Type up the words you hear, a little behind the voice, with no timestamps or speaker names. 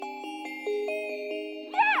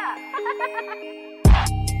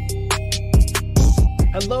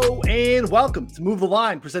Hello and welcome to Move the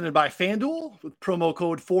Line, presented by FanDuel. With promo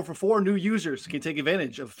code 444, new users can take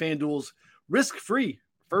advantage of FanDuel's risk-free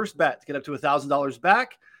first bet to get up to $1,000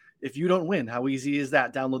 back if you don't win. How easy is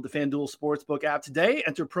that? Download the FanDuel Sportsbook app today.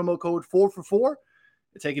 Enter promo code 444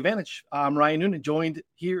 to take advantage. I'm Ryan Noonan, joined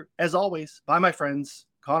here, as always, by my friends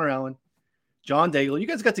Connor Allen, John Daigle. You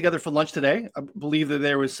guys got together for lunch today. I believe that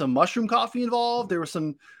there was some mushroom coffee involved. There were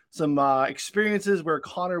some experiences where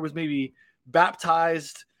Connor was maybe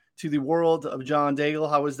baptized to the world of John Daigle.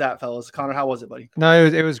 How was that, fellas? Connor, how was it, buddy? No,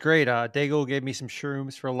 it was great. Daigle gave me some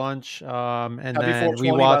shrooms for lunch, and Happy then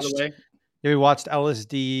 420, by the way. we watched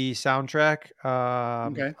LSD soundtrack.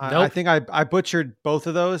 Okay. I think I butchered both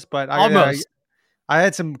of those, but Almost. I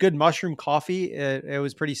had some good mushroom coffee. It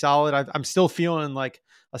was pretty solid. I'm still feeling like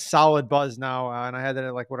a solid buzz now, and I had that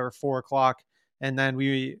at like 4:00. And then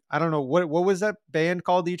I don't know what was that band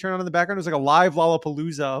called that you turn on in the background? It was like a live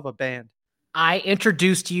Lollapalooza of a band. I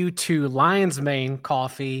introduced you to Lion's Mane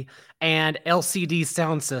Coffee and LCD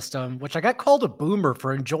Sound System, which I got called a boomer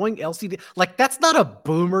for enjoying LCD. Like, that's not a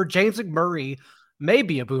boomer. James McMurray may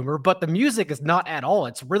be a boomer, but the music is not at all.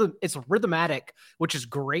 It's rhythmatic, which is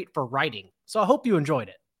great for writing. So I hope you enjoyed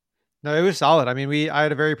it. No, it was solid. I mean, I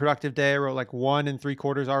had a very productive day. I wrote like 1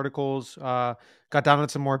 3/4 articles, got down on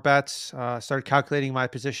some more bets, started calculating my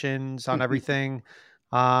positions on everything.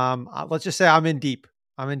 Let's just say I'm in deep.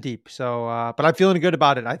 So, but I'm feeling good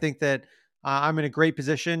about it. I think that I'm in a great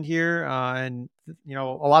position here. And, a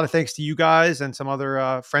lot of thanks to you guys and some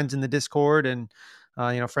other friends in the Discord and,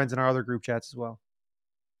 friends in our other group chats as well.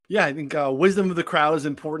 Yeah, I think wisdom of the crowd is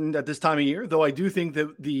important at this time of year, though I do think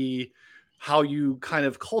that how you kind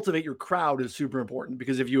of cultivate your crowd is super important,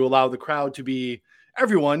 because if you allow the crowd to be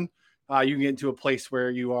everyone, you can get into a place where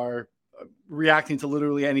you are reacting to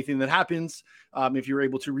literally anything that happens. If you're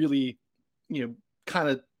able to really, kind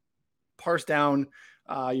of parse down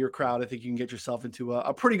your crowd, I think you can get yourself into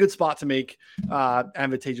a pretty good spot to make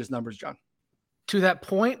advantageous numbers, John. To that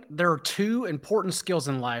point, there are 2 important skills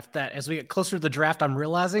in life that, as we get closer to the draft, I'm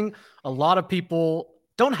realizing a lot of people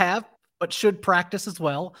don't have, but should practice as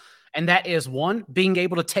well. And that is, 1, being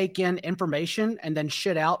able to take in information and then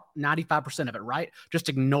shit out 95% of it, right? Just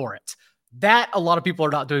ignore it. That a lot of people are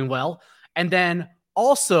not doing well. And then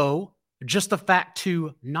also just the fact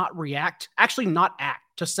to not react, actually not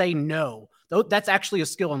act, to say no. That's actually a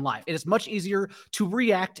skill in life. It is much easier to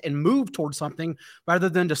react and move towards something rather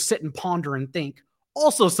than to sit and ponder and think.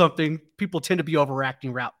 Also something people tend to be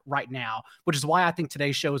overacting right now, which is why I think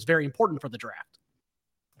today's show is very important for the draft.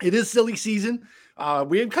 It is silly season.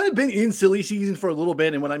 We have kind of been in silly season for a little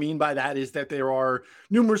bit. And what I mean by that is that there are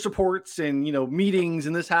numerous reports and, meetings,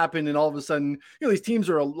 and this happened. And all of a sudden, these teams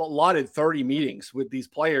are allotted 30 meetings with these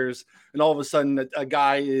players. And all of a sudden a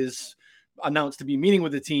guy is announced to be meeting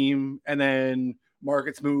with the team, and then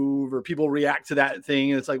markets move or people react to that thing.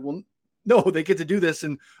 And it's like, well, no, they get to do this.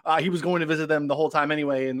 And he was going to visit them the whole time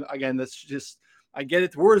anyway. And again, that's just, I get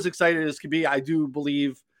it. We're as excited as could be. I do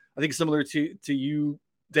believe, I think similar to you,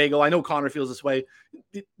 Daigle, I know Connor feels this way.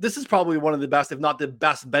 This is probably one of the best, if not the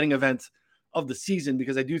best, betting event of the season,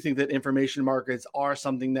 because I do think that information markets are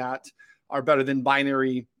something that are better than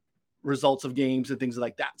binary results of games and things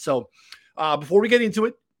like that. So before we get into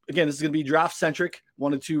it, again, this is going to be draft centric.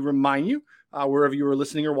 Wanted to remind you, wherever you are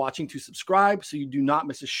listening or watching, to subscribe so you do not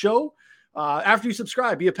miss a show. After you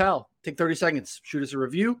subscribe, be a pal. Take 30 seconds. Shoot us a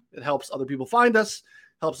review. It helps other people find us,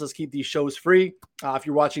 helps us keep these shows free. If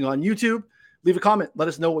you're watching on YouTube, leave a comment. Let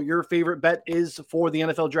us know what your favorite bet is for the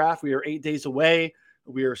NFL draft. We are 8 days away.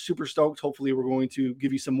 We are super stoked. Hopefully, we're going to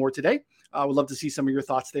give you some more today. We'd love to see some of your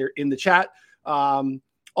thoughts there in the chat.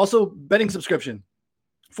 Also, betting subscription.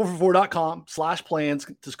 444.com/plans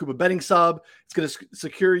to scoop a betting sub. It's going to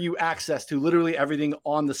secure you access to literally everything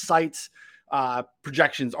on the site.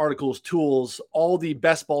 Projections, articles, tools, all the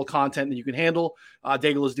best ball content that you can handle.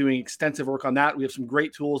 Daigle is doing extensive work on that. We have some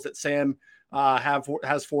great tools that Sam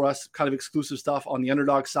has for us, kind of exclusive stuff on the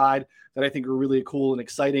underdog side that I think are really cool and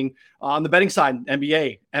exciting. On the betting side,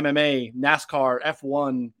 NBA, MMA, NASCAR,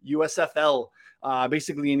 F1, USFL,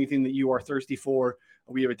 basically anything that you are thirsty for.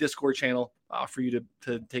 We have a Discord channel for you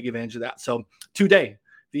to take advantage of that. So today,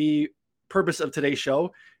 the purpose of today's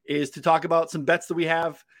show is to talk about some bets that we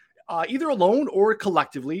have either alone or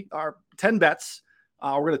collectively, our 10 bets.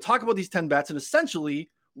 We're going to talk about these 10 bets, and essentially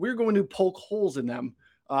we're going to poke holes in them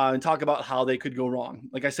and talk about how they could go wrong.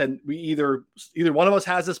 Like I said, we either one of us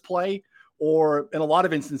has this play, or in a lot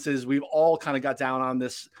of instances, we've all kind of got down on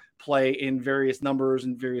this play in various numbers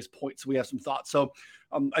and various points. So we have some thoughts. So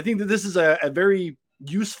I think that this is a very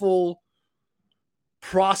useful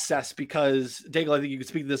process, because Daigle, I think you could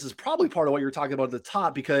speak to this, is probably part of what you're talking about at the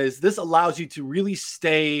top, because this allows you to really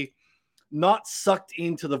stay not sucked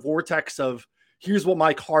into the vortex of here's what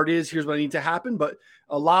my card is, here's what I need to happen, but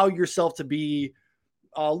allow yourself to be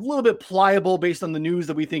a little bit pliable based on the news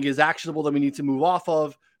that we think is actionable that we need to move off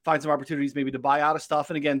of, find some opportunities maybe to buy out of stuff.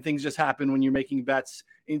 And again, things just happen when you're making bets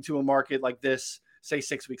into a market like this, say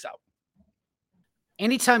 6 weeks out.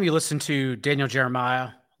 Anytime you listen to Daniel Jeremiah,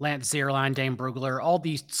 Lance Zierlein, Dane Brugler, all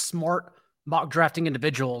these smart mock drafting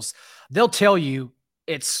individuals, they'll tell you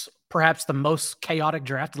it's perhaps the most chaotic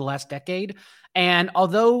draft of the last decade. And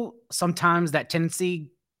although sometimes that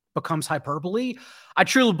tendency becomes hyperbole, I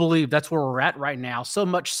truly believe that's where we're at right now. So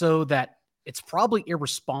much so that it's probably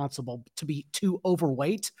irresponsible to be too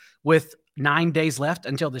overweight with 9 days left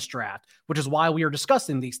until this draft, which is why we are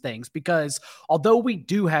discussing these things. Because although we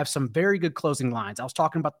do have some very good closing lines, I was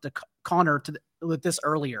talking about the Connor with this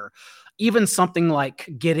earlier, even something like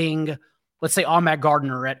getting, let's say, Ahmad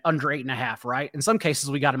Gardner at under 8.5, right? In some cases,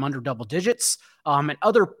 we got him under double digits, and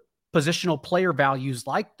other positional player values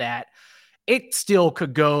like that. It still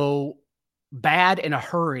could go bad in a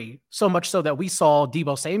hurry, so much so that we saw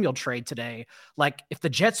Deebo Samuel trade today. Like, if the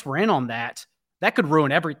Jets were in on that, that could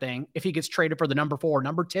ruin everything if he gets traded for the number 4,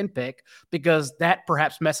 number 10 pick, because that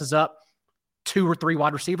perhaps messes up 2 or 3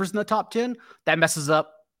 wide receivers in the top 10. That messes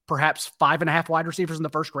up perhaps 5.5 wide receivers in the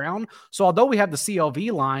first round. So although we have the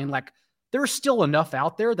CLV line, like, there's still enough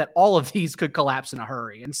out there that all of these could collapse in a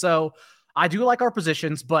hurry. And so I do like our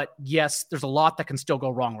positions, but yes, there's a lot that can still go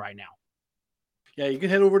wrong right now. Yeah, you can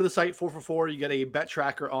head over to the site 4for4. You get a bet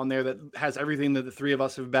tracker on there that has everything that the three of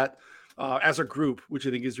us have bet as a group, which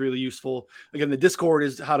I think is really useful. Again, the Discord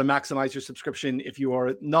is how to maximize your subscription. If you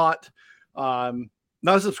are not a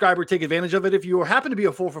subscriber, take advantage of it. If you happen to be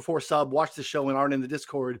a 4for4 sub, watch the show and aren't in the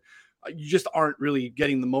Discord, you just aren't really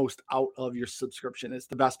getting the most out of your subscription. It's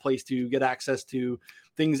the best place to get access to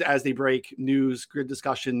things as they break, news, grid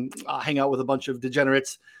discussion, hang out with a bunch of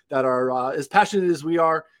degenerates that are as passionate as we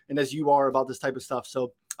are and as you are about this type of stuff.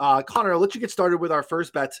 So, Connor, I'll let you get started with our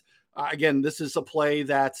first bet. Again, this is a play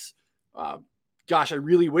that's, gosh, I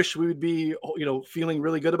really wish we would be, feeling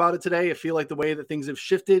really good about it today. I feel like the way that things have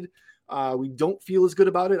shifted, we don't feel as good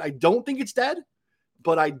about it. I don't think it's dead,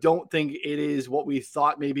 but I don't think it is what we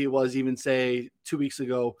thought maybe it was even, say, 2 weeks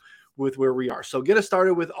ago with where we are. So get us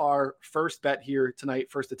started with our first bet here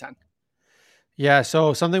tonight, first to 10. Yeah,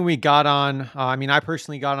 so something we got on, I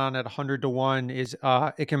personally got on at 100-1 is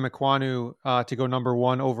Ikem Ekwonu to go number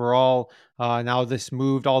 1 overall. Now this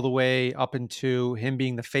moved all the way up into him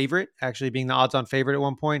being the favorite, actually being the odds-on favorite at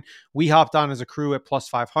one point. We hopped on as a crew at plus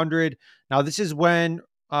 500. Now this is when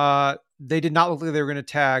they did not look like they were going to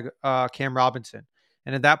tag Cam Robinson.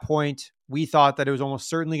 And at that point, we thought that it was almost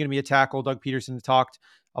certainly going to be a tackle. Doug Peterson talked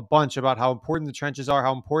a bunch about how important the trenches are,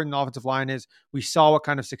 how important the offensive line is. We saw what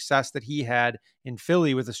kind of success that he had in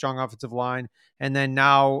Philly with a strong offensive line. And then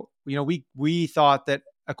now, we thought that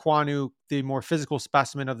Ekwonu, the more physical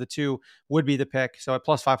specimen of the two, would be the pick. So at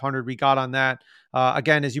plus 500, we got on that.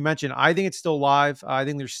 Again, as you mentioned, I think it's still live. I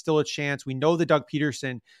think there's still a chance. We know that Doug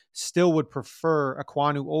Peterson still would prefer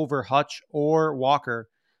Ekwonu over Hutch or Walker.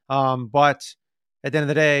 But at the end of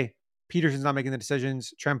the day, Peterson's not making the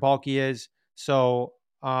decisions. Trent Baalke is. So,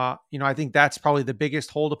 I think that's probably the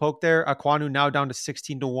biggest hole to poke there. Ekwonu now down to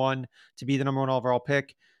 16-1 to be the number 1 overall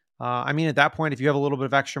pick. At that point, if you have a little bit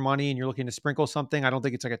of extra money and you're looking to sprinkle something, I don't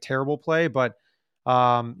think it's like a terrible play, but,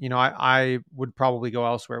 I would probably go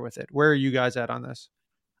elsewhere with it. Where are you guys at on this?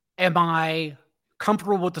 Am I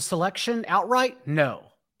comfortable with the selection outright? No.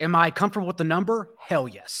 Am I comfortable with the number? Hell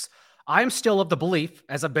yes. I'm still of the belief,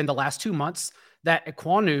 as I've been the last 2 months, that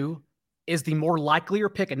Ekwonu is the more likelier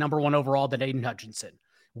pick at number 1 overall than Aiden Hutchinson.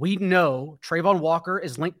 We know Trayvon Walker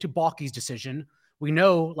is linked to Baalke's decision. We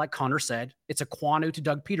know, like Connor said, it's Ekwonu to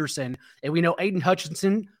Doug Peterson. And we know Aiden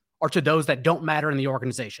Hutchinson are to those that don't matter in the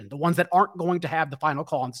organization, the ones that aren't going to have the final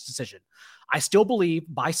call on this decision. I still believe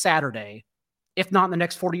by Saturday, if not in the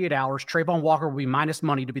next 48 hours, Trayvon Walker will be minus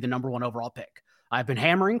money to be the number 1 overall pick. I've been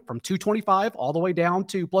hammering from 225 all the way down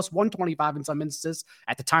to plus 125 in some instances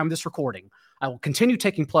at the time of this recording. I will continue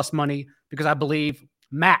taking plus money because I believe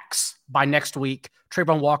max by next week,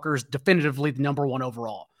 Trayvon Walker is definitively the number 1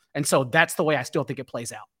 overall. And so that's the way I still think it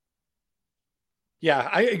plays out. Yeah,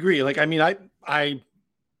 I agree. I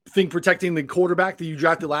think protecting the quarterback that you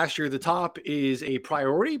drafted last year at the top is a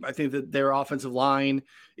priority. I think that their offensive line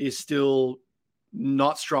is still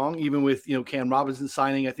not strong, even with, Cam Robinson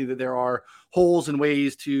signing. I think that there are holes and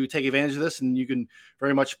ways to take advantage of this, and you can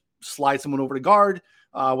very much slide someone over to guard,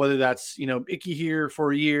 whether that's, Icky here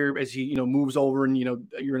for a year as he, moves over and,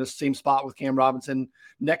 you're in the same spot with Cam Robinson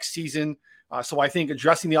next season. So I think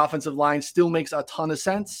addressing the offensive line still makes a ton of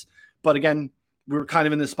sense. But again, we're kind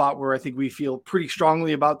of in this spot where I think we feel pretty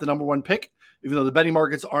strongly about the number one pick, even though the betting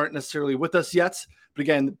markets aren't necessarily with us yet. But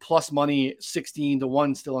again, plus money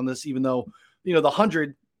 16-1 still on this, even though, the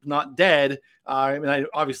 100 not dead.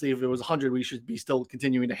 Obviously, if it was 100, we should be still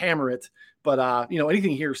continuing to hammer it. But,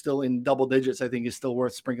 anything here still in double digits, I think is still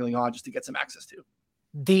worth sprinkling on just to get some access to.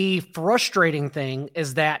 The frustrating thing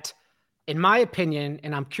is that, in my opinion,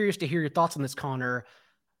 and I'm curious to hear your thoughts on this, Connor,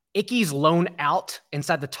 Icky's loan out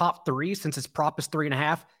inside the top 3, since his prop is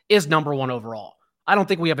 3.5, is number 1 overall. I don't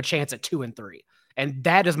think we have a chance at 2 and 3. And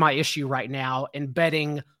that is my issue right now in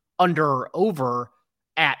betting under or over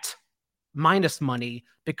at minus money,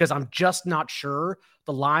 because I'm just not sure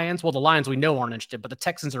the Lions we know aren't interested, but the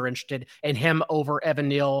Texans are interested in him over Evan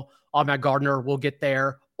Neal, Ahmad Gardner, we'll get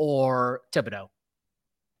there, or Thibodeau.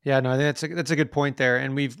 Yeah, no, I think that's a good point there.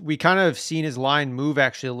 And we kind of seen his line move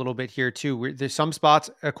actually a little bit here too. There's some spots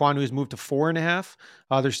Ekwonu has moved to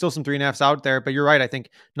 4.5. There's still some 3.5s out there, but you're right. I think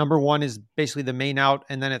number 1 is basically the main out.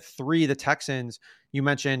 And then at 3, the Texans, you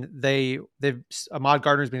mentioned Ahmad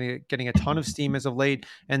Gardner's been getting a ton of steam as of late.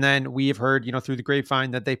 And then we have heard, through the grapevine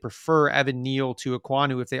that they prefer Evan Neal to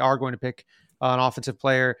Ekwonu if they are going to pick an offensive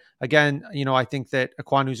player. Again, I think that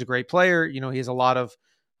Ekwonu's a great player. He has a lot of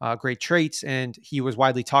great traits, and he was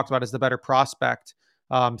widely talked about as the better prospect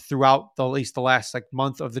throughout at least the last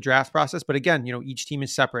month of the draft process. But again, each team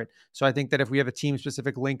is separate. So I think that if we have a team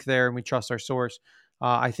specific link there and we trust our source,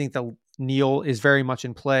 I think that Neal is very much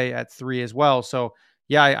in play at 3 as well. So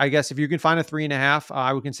yeah, I guess if you can find a 3.5,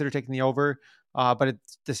 I would consider taking the over. But at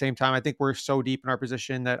the same time, I think we're so deep in our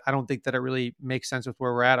position that I don't think that it really makes sense with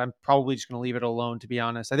where we're at. I'm probably just going to leave it alone, to be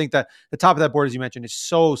honest. I think that the top of that board, as you mentioned, is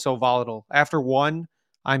so volatile. After 1,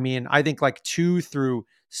 I think 2 through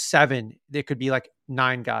 7, there could be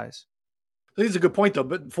 9 guys. I think it's a good point though,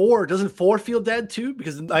 but doesn't 4 feel dead too?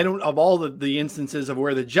 Because I don't, of all the instances of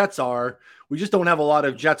where the Jets are, we just don't have a lot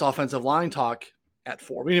of Jets offensive line talk at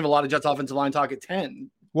 4. We have a lot of Jets offensive line talk at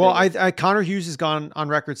 10. Well, Connor Hughes has gone on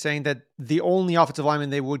record saying that the only offensive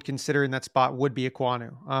lineman they would consider in that spot would be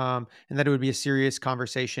Ekwonu, and that it would be a serious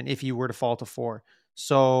conversation if he were to fall to 4.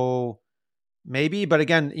 So maybe, but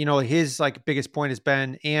again, his biggest point has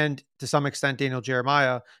been, and to some extent Daniel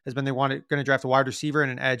Jeremiah has been, going to draft a wide receiver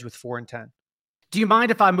and an edge with 4 and 10. Do you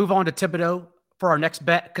mind if I move on to Thibodeau for our next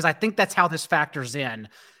bet? Because I think that's how this factors in,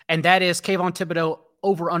 and that is Kayvon Thibodeau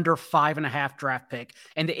over under 5.5 draft pick.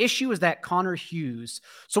 And the issue is that Connor Hughes.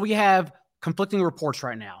 So we have conflicting reports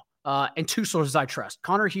right now, and 2 sources I trust.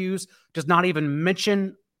 Connor Hughes does not even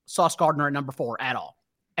mention Sauce Gardner at number 4 at all.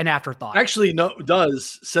 An afterthought. Actually,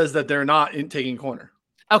 says that they're not taking corner.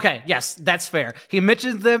 Okay, yes, that's fair. He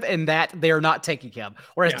mentions them and that they are not taking him.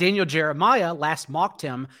 Whereas Daniel Jeremiah last mocked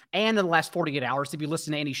him, and in the last 48 hours, if you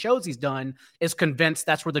listen to any shows he's done, is convinced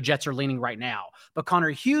that's where the Jets are leaning right now. But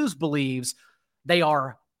Connor Hughes believes they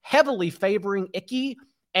are heavily favoring Icky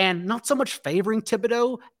and not so much favoring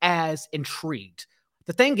Thibodeau as intrigued.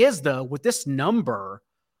 The thing is, though, with this number,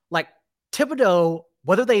 Thibodeau,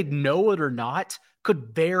 whether they know it or not,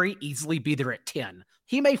 could very easily be there at 10.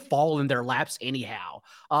 He may fall in their laps anyhow.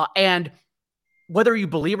 And whether you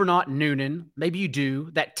believe or not, Noonan, maybe you do,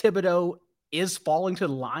 that Thibodeau is falling to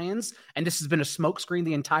the Lions, and this has been a smokescreen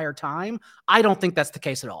the entire time, I don't think that's the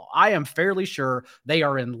case at all. I am fairly sure they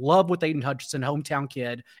are in love with Aiden Hutchinson, hometown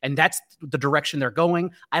kid, and that's the direction they're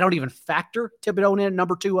going. I don't even factor Thibodeau in at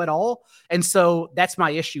number 2 at all. And so that's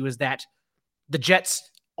my issue, is that the Jets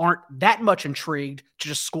aren't that much intrigued to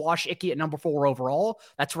just squash Icky at number 4 overall.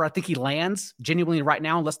 That's where I think he lands genuinely right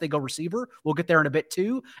now, unless they go receiver. We'll get there in a bit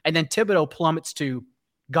too. And then Thibodeau plummets to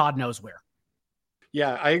God knows where.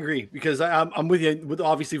 Yeah, I agree, because I'm with you.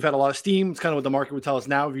 Obviously, we've had a lot of steam. It's kind of what the market would tell us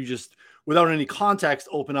now. If you just, without any context,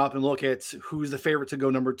 open up and look at who's the favorite to go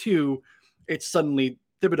number 2, it's suddenly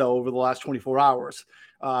Thibodeau over the last 24 hours.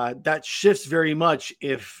 That shifts very much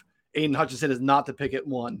if Aiden Hutchinson is not the pick at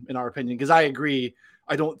 1, in our opinion, because I agree.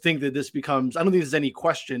 I don't think that this becomes, I don't think there's any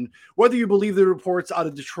question whether you believe the reports out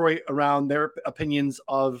of Detroit around their opinions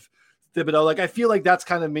of Thibodeau. I feel like that's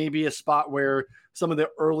kind of maybe a spot where some of the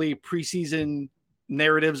early preseason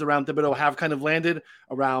narratives around Thibodeau have kind of landed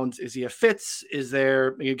around, is he a fits? Is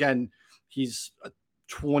there, again, he's a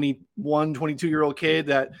 21, 22-year-old kid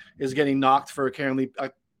that is getting knocked for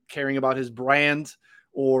caring about his brand,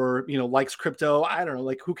 or, likes crypto. I don't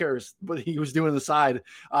know, who cares what he was doing on the side?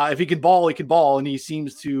 If he can ball, he can ball, and he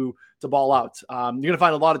seems to ball out. You're going to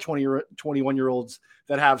find a lot of 21-year-olds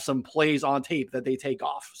that have some plays on tape that they take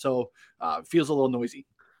off. So it feels a little noisy.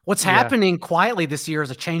 What's happening quietly this year is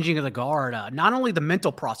a changing of the guard. Not only the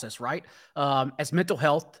mental process, right? As mental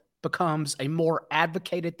health becomes a more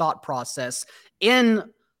advocated thought process in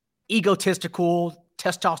egotistical,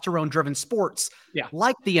 testosterone-driven sports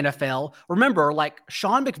like the NFL. Remember, like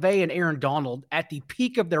Sean McVay and Aaron Donald at the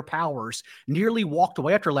peak of their powers nearly walked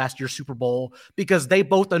away after last year's Super Bowl because they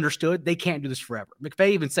both understood they can't do this forever. McVay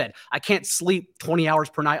even said, I can't sleep 20 hours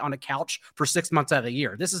per night on a couch for 6 months out of the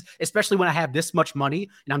year. This is, especially when I have this much money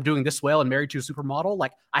and I'm doing this well and married to a supermodel,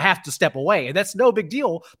 like I have to step away. And that's no big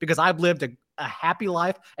deal because I've lived a happy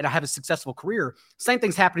life and I have a successful career. Same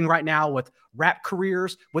thing's happening right now with rap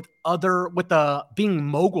careers, with being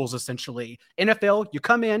moguls, essentially. NFL, you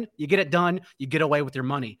come in, you get it done, you get away with your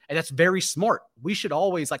money. And that's very smart. We should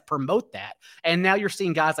always like promote that. And now you're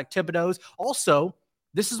seeing guys like Thibodeau's. Also,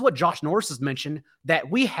 this is what Josh Norris has mentioned,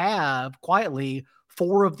 that we have quietly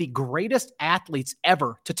 4 of the greatest athletes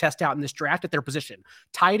ever to test out in this draft at their position.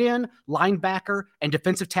 Tight end, linebacker, and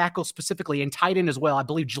defensive tackle specifically, and tight end as well. I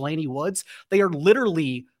believe Jelani Woods. They are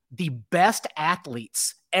literally the best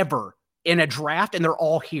athletes ever in a draft, and they're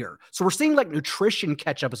all here. So we're seeing like nutrition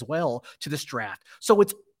catch up as well to this draft. So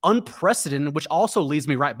it's unprecedented, which also leads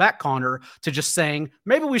me right back, Connor, to just saying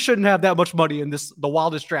maybe we shouldn't have that much money in the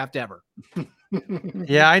wildest draft ever.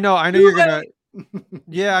 Yeah, I know you're gonna.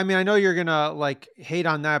 Yeah, I mean, I know you're gonna like hate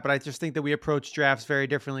on that, but I just think that we approach drafts very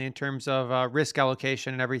differently in terms of risk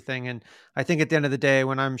allocation and everything. And I think at the end of the day,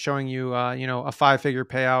 when I'm showing you, a 5-figure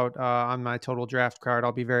payout on my total draft card,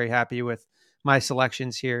 I'll be very happy with my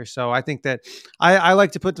selections here. So I think that I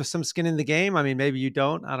like to put some skin in the game. I mean, maybe you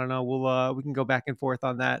don't. I don't know. We can go back and forth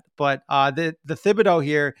on that. But the Thibodeau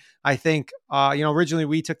here, I think, originally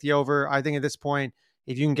we took the over. I think at this point,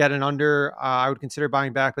 if you can get an under, I would consider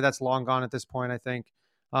buying back, but that's long gone at this point, I think.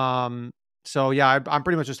 So yeah, I'm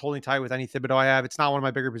pretty much just holding tight with any Thibodeau I have. It's not one of my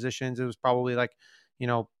bigger positions. It was probably like,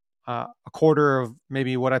 a quarter of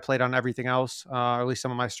maybe what I played on everything else, or at least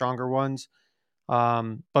some of my stronger ones.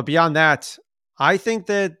 But beyond that, I think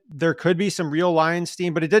that there could be some real Lions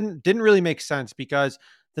steam, but it didn't really make sense because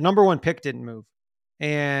the number 1 pick didn't move.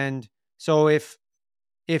 And so if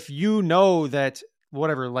you know that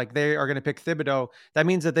whatever, like they are going to pick Thibodeau, that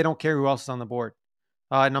means that they don't care who else is on the board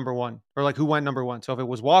at number 1 or like who went number 1. So if it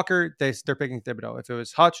was Walker, they're picking Thibodeau. If it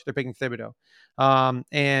was Hutch, they're picking Thibodeau.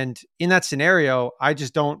 And in that scenario, I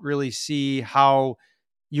just don't really see how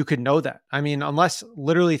you could know that. I mean, unless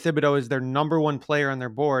literally Thibodeau is their number 1 player on their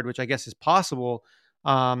board, which I guess is possible.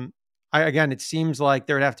 Again, it seems like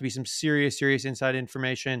there would have to be some serious inside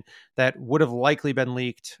information that would have likely been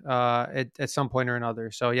leaked at some point or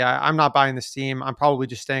another. So yeah, I'm not buying this team. I'm probably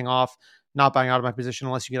just staying off, not buying out of my position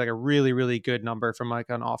unless you get like a really, really good number from like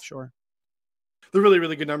an offshore. The really,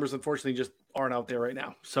 really good numbers, unfortunately, just aren't out there right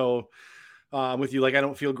now. So with you, like, I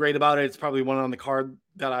don't feel great about it. It's probably one on the card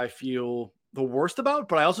that I feel the worst about,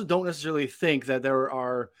 but I also don't necessarily think that there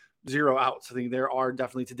are 0 outs. I think there are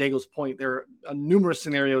definitely, to Daigle's point, there are numerous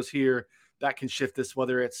scenarios here that can shift this,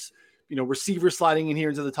 whether it's, receiver sliding in here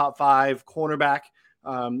into the top 5, cornerback.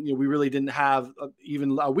 We really didn't have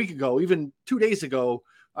even a week ago, even 2 days ago,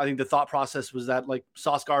 I think the thought process was that like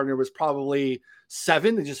Sauce Gardner was probably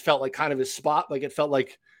 7. It just felt like kind of his spot. Like it felt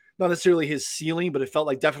like not necessarily his ceiling, but it felt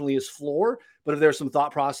like definitely his floor. But if there's some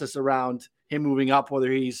thought process around him moving up,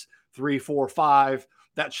 whether he's 3, 4, 5,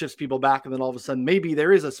 that shifts people back. And then all of a sudden, maybe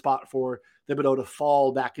there is a spot for Thibodeau to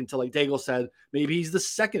fall back into, like Daigle said, maybe he's the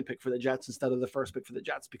 2nd pick for the Jets instead of the 1st pick for the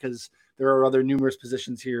Jets, because there are other numerous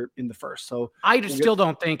positions here in the 1st. So I still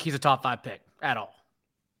don't think he's a top 5 pick at all,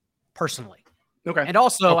 personally. Okay. And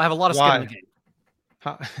also, I have a lot of skin in the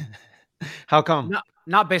game. How come?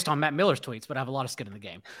 Not based on Matt Miller's tweets, but I have a lot of skin in the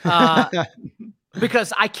game.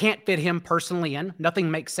 Because I can't fit him personally in. Nothing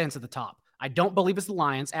makes sense at the top. I don't believe it's the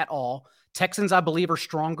Lions at all. Texans, I believe, are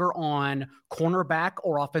stronger on cornerback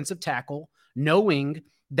or offensive tackle, knowing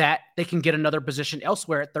that they can get another position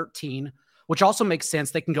elsewhere at 13, which also makes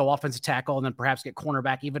sense. They can go offensive tackle and then perhaps get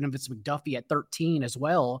cornerback, even if it's McDuffie at 13 as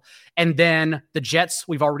well. And then the Jets,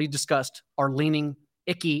 we've already discussed, are leaning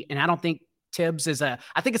Icky, and I don't think Tibbs is I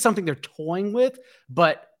think it's something they're toying with,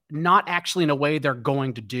 but not actually in a way they're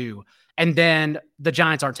going to do. And then the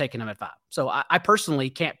Giants aren't taking him at 5. So I personally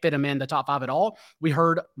can't fit him in the top 5 at all. We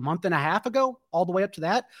heard a month and a half ago, all the way up to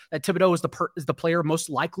that Thibodeau is the player most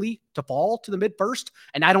likely to fall to the mid-1st.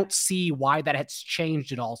 And I don't see why that has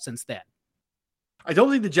changed at all since then. I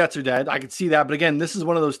don't think the Jets are dead. I could see that. But again, this is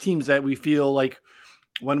one of those teams that we feel like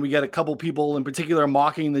when we get a couple people in particular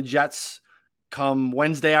mocking the Jets come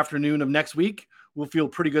Wednesday afternoon of next week, we'll feel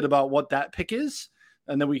pretty good about what that pick is.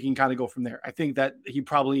 And then we can kind of go from there. I think that he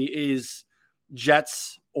probably is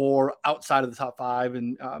Jets or outside of the top 5.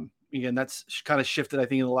 And again, that's kind of shifted, I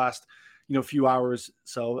think, in the last, few hours.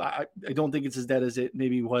 So I don't think it's as dead as it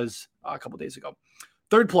maybe was a couple days ago.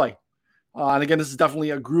 third play. And again, this is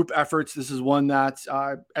definitely a group effort. This is one that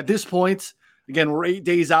at this point, again, we're 8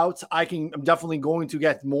 days out. I'm definitely going to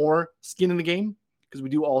get more skin in the game because we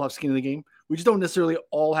do all have skin in the game. We just don't necessarily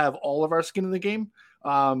all have all of our skin in the game.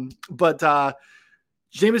 But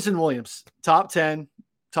Jameson Williams, top 10,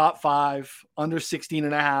 top 5, under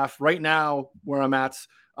 16.5. Right now, where I'm at,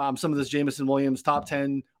 some of this Jameson Williams, top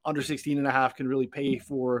 10, under 16.5 can really pay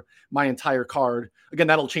for my entire card. Again,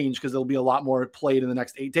 that'll change because there'll be a lot more played in the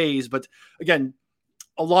next 8 days. But again,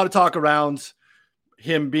 a lot of talk around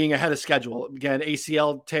him being ahead of schedule. Again,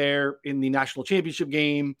 ACL tear in the national championship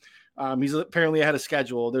game. He's apparently ahead of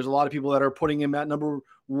schedule. There's a lot of people that are putting him at number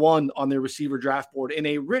 1 on their receiver draft board in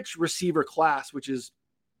a rich receiver class, which is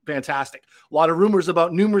fantastic. A lot of rumors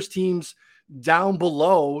about numerous teams down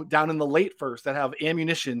below, down in the late first, that have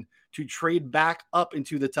ammunition to trade back up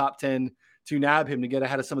into the top 10 to nab him to get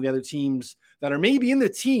ahead of some of the other teams that are maybe in the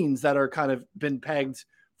teens that are kind of been pegged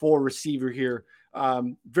for receiver here.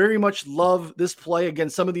 Very much love this play. Again,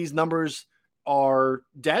 some of these numbers are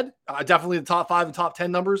dead. Definitely the top 5 and top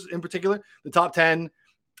 10 numbers in particular. The top 10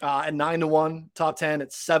 at 9-1, top 10 at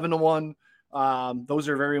 7-1. Those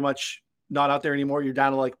are very much not out there anymore. You're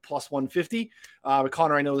down to like plus 150. But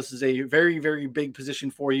Connor, I know this is a very, very big position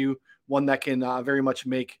for you, one that can very much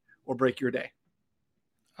make or break your day.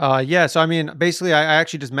 Yeah. So, I mean, basically I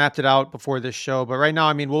actually just mapped it out before this show, but right now,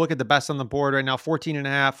 I mean, we'll look at the best on the board right now,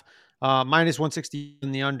 14.5, minus 160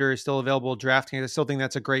 in the under is still available drafting. I still think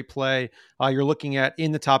that's a great play. You're looking at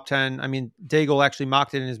in the top 10. I mean, Daigle actually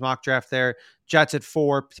mocked it in his mock draft there. Jets at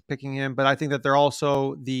 4 picking him, but I think that they're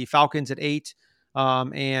also the Falcons at 8.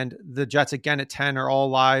 And the Jets again at 10 are all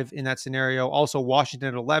live in that scenario. Also Washington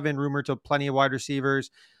at 11, rumored to plenty of wide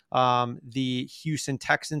receivers. The Houston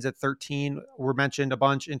Texans at 13 were mentioned a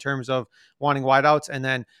bunch in terms of wanting wideouts. And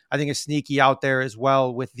then I think a sneaky out there as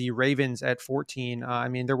well with the Ravens at 14. I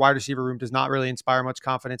mean, their wide receiver room does not really inspire much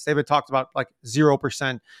confidence. They've been talked about like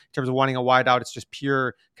 0% in terms of wanting a wideout. It's just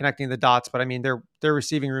pure connecting the dots. But I mean, their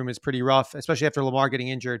receiving room is pretty rough, especially after Lamar getting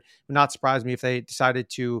injured. It would not surprise me if they decided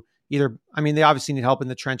to either, I mean, they obviously need help in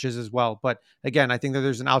the trenches as well. But again, I think that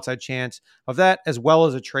there's an outside chance of that, as well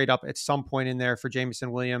as a trade up at some point in there for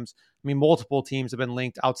Jameson Williams. I mean, multiple teams have been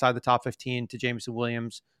linked outside the top 15 to Jameson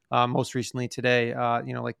Williams. Most recently today,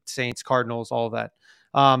 like Saints, Cardinals, all of that.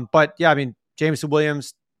 But yeah, I mean, Jameson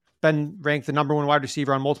Williams been ranked the number 1 wide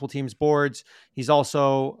receiver on multiple teams' boards. He's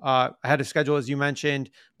also ahead of schedule, as you mentioned.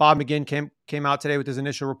 Bob McGinn came out today with his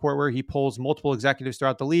initial report where he polls multiple executives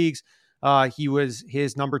throughout the leagues. He was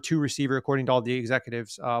his number 2 receiver according to all the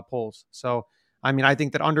executives polls. So, I mean, I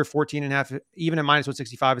think that under 14.5, even at minus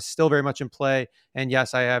 165, is still very much in play. And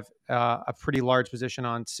yes, I have a pretty large position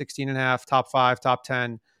on 16.5, top 5, top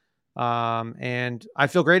 10. And I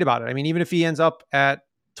feel great about it. I mean, even if he ends up at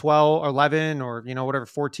 12 or 11 or, whatever,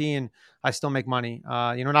 14, I still make money.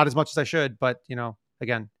 Not as much as I should, but,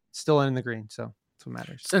 again, still in the green. So that's what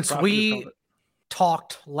matters. Since we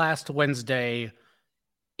talked last Wednesday,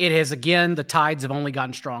 it has, again, the tides have only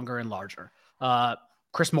gotten stronger and larger.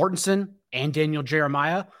 Chris Mortensen and Daniel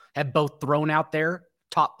Jeremiah have both thrown out their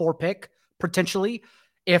top 4 pick, potentially,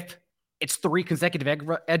 if it's 3 consecutive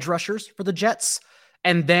edge rushers for the Jets.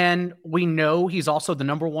 And then we know he's also the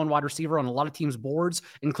number 1 wide receiver on a lot of teams' boards,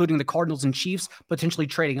 including the Cardinals and Chiefs, potentially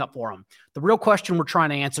trading up for him. The real question we're trying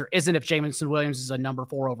to answer isn't if Jameson Williams is a number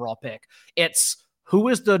 4 overall pick. It's who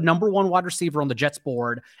is the number 1 wide receiver on the Jets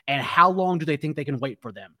board, and how long do they think they can wait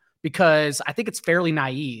for them? Because I think it's fairly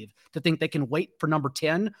naive to think they can wait for number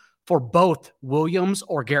 10 for both Williams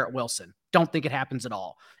or Garrett Wilson. Don't think it happens at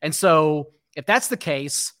all. And so if that's the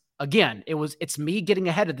case, again, it's me getting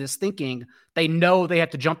ahead of this, thinking they know they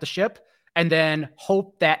have to jump the ship and then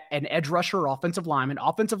hope that an edge rusher or offensive lineman,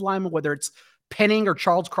 whether it's Penning or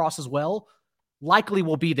Charles Cross as well, likely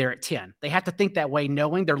will be there at 10. They have to think that way,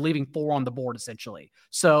 knowing they're leaving 4 on the board, essentially.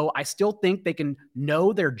 So I still think they can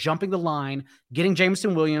know they're jumping the line, getting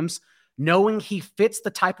Jameson Williams, knowing he fits the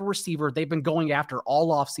type of receiver they've been going after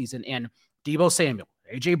all offseason in Deebo Samuel,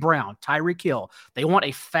 A.J. Brown, Tyreek Hill. They want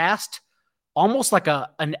a fast, almost like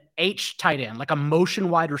an H tight end, like a motion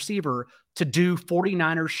wide receiver to do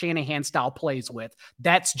 49ers Shanahan style plays with.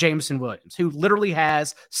 That's Jameson Williams, who literally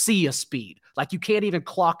has Sia speed. Like, you can't even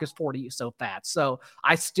clock his 40 so fast. So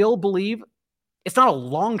I still believe it's not a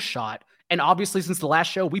long shot. And obviously, since the last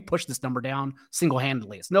show, we pushed this number down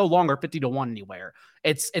single-handedly. It's no longer 50-1 anywhere.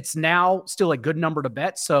 It's now still a good number to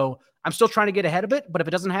bet. So I'm still trying to get ahead of it. But if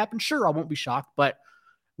it doesn't happen, sure, I won't be shocked. But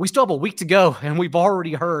we still have a week to go, and we've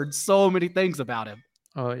already heard so many things about him.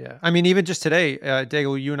 Oh, yeah. I mean, even just today,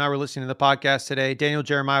 Daigle, you and I were listening to the podcast today. Daniel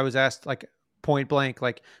Jeremiah was asked, like, point blank,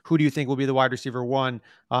 like, who do you think will be the wide receiver one?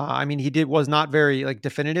 I mean, he was not very like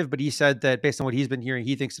definitive, but he said that based on what he's been hearing,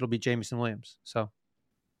 he thinks it'll be Jameson Williams. So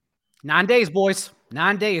 9 days, boys.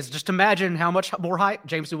 9 days. Just imagine how much more hype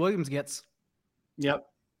Jameson Williams gets. Yep.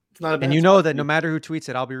 It's not a bad and you know that no matter who tweets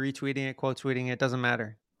it, I'll be retweeting it, quote tweeting it. Doesn't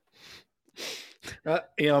matter.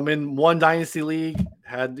 I'm in one dynasty league,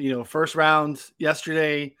 had, first round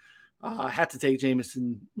yesterday, had to take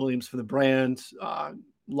Jameson Williams for the brand,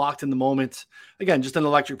 locked in the moment. Again, just an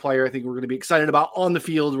electric player. I think we're going to be excited about on the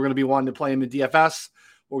field. We're going to be wanting to play him in DFS.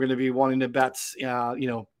 We're going to be wanting to bet,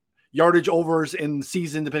 yardage overs in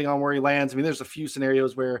season, depending on where he lands. I mean, there's a few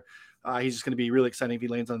scenarios where he's just going to be really exciting if he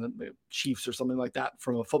lands on the Chiefs or something like that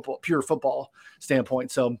from a pure football standpoint.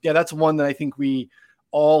 So yeah, that's one that I think we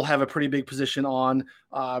all have a pretty big position on.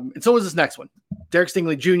 And so is this next one, Derek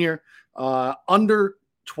Stingley Jr., under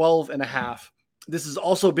 12.5. This has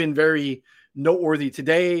also been very noteworthy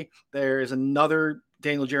today. There is another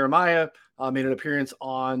Daniel Jeremiah made an appearance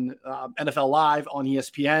on NFL Live on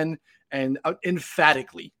ESPN, and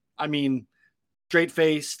emphatically, I mean,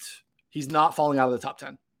 straight-faced, he's not falling out of the top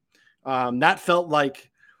 10. That felt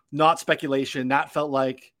like not speculation. That felt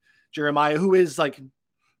like Jeremiah, who is like,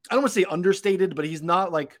 I don't want to say understated, but he's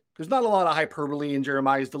not like, there's not a lot of hyperbole in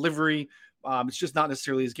Jeremiah's delivery. It's just not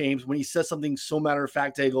necessarily his games. When he says something so matter of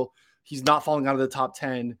fact, Daigle, he's not falling out of the top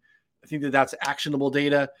 10. I think that that's actionable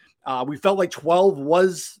data. We felt like 12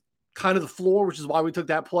 was kind of the floor, which is why we took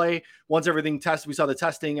that play. Once everything tested, we saw the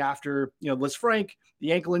testing after, Liz Frank,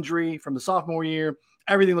 the ankle injury from the sophomore year.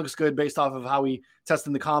 Everything looks good based off of how we tested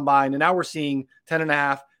in the combine. And now we're seeing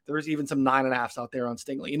 10.5. There's even some 9.5s out there on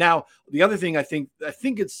Stingley. Now, the other thing I think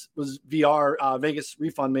was VR Vegas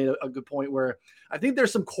Refund made a good point where I think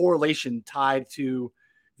there's some correlation tied to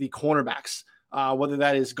the cornerbacks, whether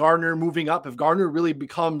that is Gardner moving up. If Gardner really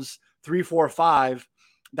becomes 3, 4, 5,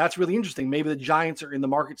 that's really interesting. Maybe the Giants are in the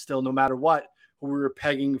market still, no matter what. We were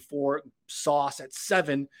pegging for Sauce at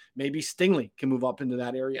 7. Maybe Stingley can move up into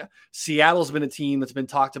that area. Seattle's been a team that's been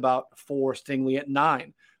talked about for Stingley at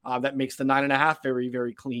 9. That makes the 9.5 very,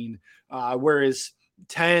 very clean. Whereas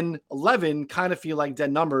 10, 11 kind of feel like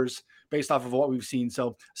dead numbers based off of what we've seen.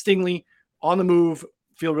 So Stingley on the move,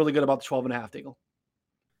 feel really good about the 12.5, Daigle.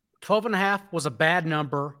 12.5 was a bad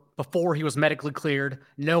number before he was medically cleared,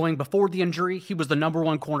 knowing before the injury, he was the number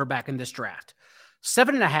 1 cornerback in this draft.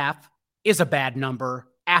 7.5 is a bad number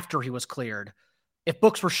after he was cleared. If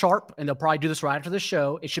books were sharp, and they'll probably do this right after the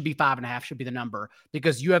show, it should be 5.5 should be the number,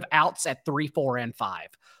 because you have outs at 3, 4, and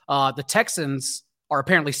 5. The Texans are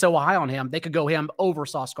apparently so high on him, they could go him over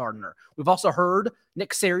Sauce Gardner. We've also heard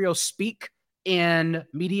Nick Caserio speak in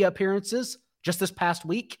media appearances just this past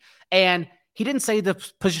week, and he didn't say the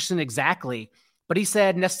position exactly, but he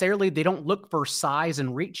said necessarily they don't look for size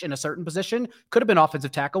and reach in a certain position. Could have been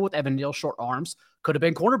offensive tackle with Evan Neal's short arms. Could have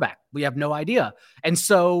been cornerback. We have no idea. And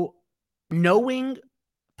so knowing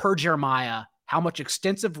per Jeremiah how much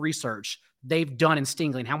extensive research they've done in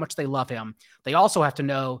Stingley and how much they love him, they also have to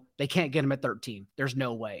know they can't get him at 13. There's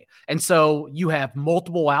no way. And so you have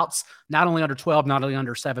multiple outs, not only under 12, not only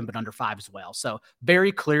under 7, but under 5 as well. So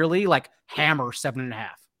very clearly, like, hammer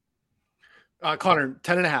 7.5. Connor,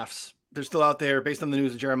 10.5s. They're still out there based on the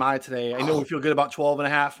news of Jeremiah today. I know we feel good about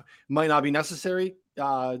 12.5. Might not be necessary,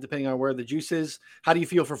 depending on where the juice is. How do you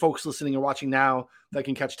feel for folks listening and watching now that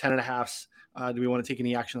can catch 10.5s? Do we want to take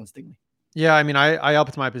any action on Stingley? Yeah, I mean, I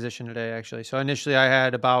upped my position today, actually. So initially I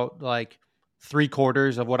had about like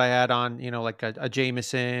 3/4 of what I had on, like a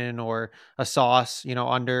Jameson or a Sauce,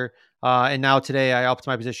 under. And now today I upped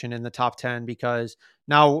my position in the top 10 because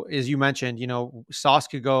now, as you mentioned, Sauce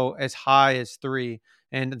could go as high as 3.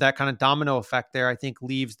 And that kind of domino effect there, I think,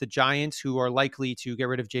 leaves the Giants, who are likely to get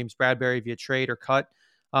rid of James Bradberry via trade or cut,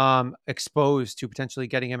 exposed to potentially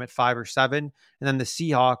getting him at 5 or 7. And then the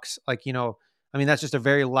Seahawks, that's just a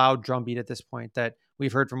very loud drumbeat at this point that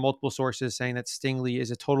we've heard from multiple sources saying that Stingley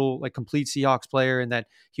is a total, complete Seahawks player and that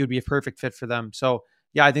he would be a perfect fit for them. So,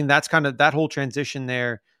 yeah, I think that's kind of that whole transition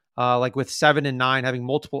there, with 7 and 9, having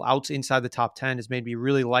multiple outs inside the top 10 has made me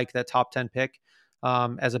really like that top 10 pick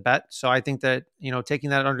as a bet. So I think that,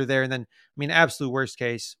 taking that under there, and then, absolute worst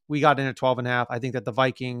case, we got in at 12.5. I think that the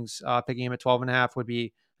Vikings picking him at 12.5 would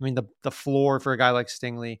be, the floor for a guy like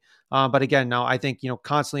Stingley. But again, now I think,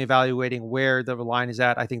 constantly evaluating where the line is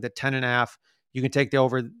at. I think that 10.5, you can take the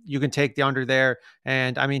over, you can take the under there.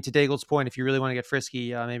 And to Daigle's point, if you really want to get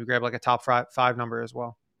frisky, maybe grab like a top 5 number as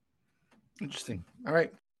well. Interesting. All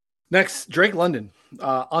right. Next, Drake London,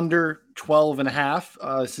 under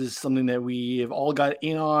 12.5. This is something that we have all got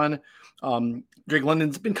in on. Drake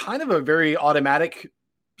London's been kind of a very automatic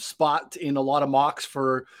spot in a lot of mocks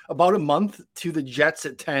for about a month to the Jets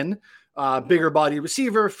at 10. bigger body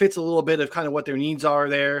receiver, fits a little bit of kind of what their needs are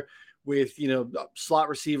there with, slot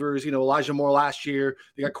receivers, Elijah Moore last year.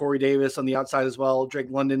 They got Corey Davis on the outside as well. Drake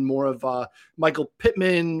London, more of Michael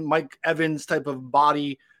Pittman, Mike Evans type of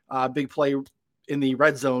body, big play in the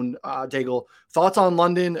red zone. Daigle, thoughts on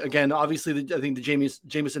London? Again, obviously, I think the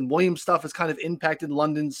Jameson Williams stuff has kind of impacted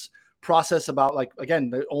London's process about, like, again,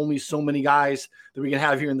 there are only so many guys that we can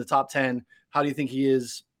have here in the top 10. How do you think he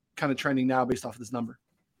is kind of trending now based off of this number?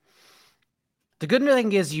 The good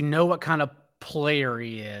thing is, what kind of player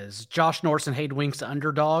he is. Josh Norris and Hayden Winks, the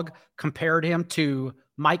underdog, compared him to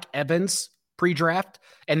Mike Evans pre-draft,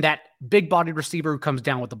 and that big-bodied receiver who comes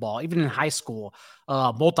down with the ball. Even in high school,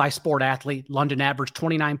 multi-sport athlete, London averaged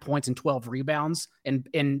 29 points and 12 rebounds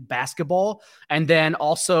in basketball. And then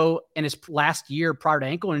also in his last year prior to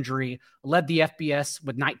ankle injury, led the FBS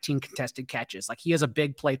with 19 contested catches. Like, he is a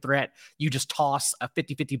big play threat. You just toss a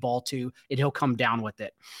 50-50 ball to, and he'll come down with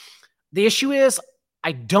it. The issue is,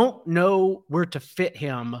 I don't know where to fit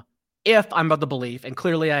him if I'm of the belief, and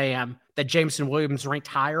clearly I am, that Jameson Williams ranked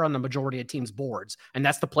higher on the majority of teams' boards, and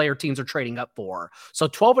that's the player teams are trading up for. So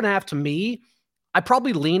 12.5 to me, I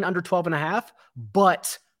probably lean under 12.5,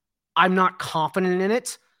 but I'm not confident in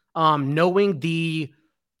it. Knowing the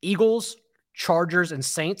Eagles, Chargers, and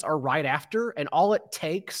Saints are right after, and all it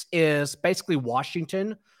takes is basically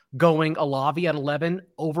Washington going Olave at 11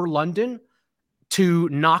 over London to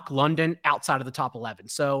knock London outside of the top 11.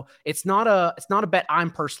 So it's not a bet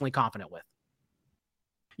I'm personally confident with.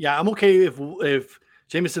 Yeah, I'm okay if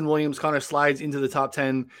Jameson Williams kind of slides into the top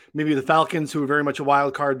 10. Maybe the Falcons, who are very much a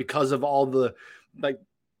wild card because of all the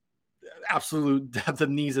absolute depth of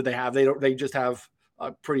needs that they have. They just have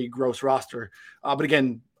a pretty gross roster. But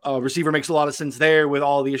again, receiver makes a lot of sense there with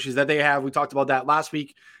all the issues that they have. We talked about that last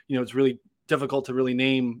week. It's really difficult to really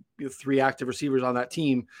name 3 active receivers on that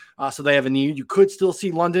team. So they have a need. You could still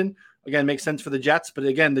see London. Again, makes sense for the Jets. But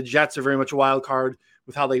again, the Jets are very much a wild card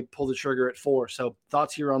with how they pull the trigger at 4. So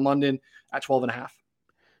thoughts here on London at 12.5.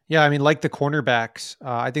 Yeah, I mean, like the cornerbacks,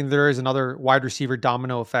 I think there is another wide receiver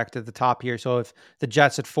domino effect at the top here. So if the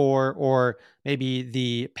Jets at 4 or maybe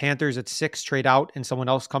the Panthers at 6 trade out and someone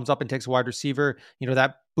else comes up and takes a wide receiver,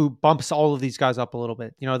 that bumps all of these guys up a little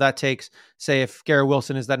bit. That takes, say, if Garrett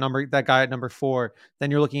Wilson is that guy at number 4,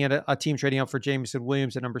 then you're looking at a team trading up for Jameson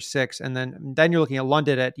Williams at number 6. And then you're looking at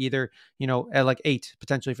London at either, at like 8,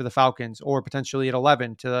 potentially for the Falcons, or potentially at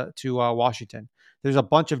 11 to Washington. There's a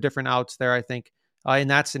bunch of different outs there, I think, in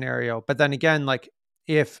that scenario. But then again, like,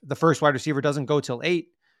 if the first wide receiver doesn't go till 8,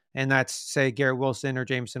 and that's, say, Garrett Wilson or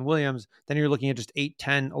Jameson Williams, then you're looking at just 8,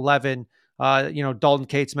 10, 11. Dalton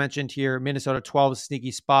Cates mentioned here, Minnesota 12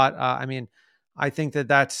 sneaky spot. I mean, I think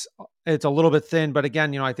it's a little bit thin, but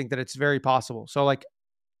again, I think that it's very possible. So, like,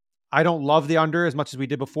 I don't love the under as much as we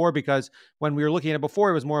did before, because when we were looking at it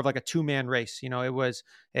before, it was more of like a 2-man race. It was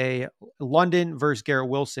a London versus Garrett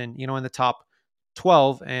Wilson, in the top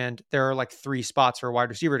 12, and there are like 3 spots for a wide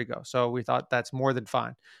receiver to go. So we thought that's more than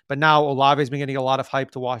fine. But now Olave has been getting a lot of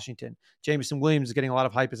hype to Washington. Jameson Williams is getting a lot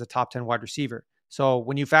of hype as a top 10 wide receiver. So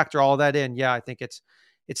when you factor all that in, yeah, I think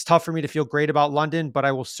it's tough for me to feel great about London, but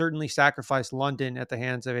I will certainly sacrifice London at the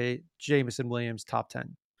hands of a Jameson Williams top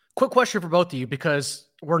 10. Quick question for both of you, because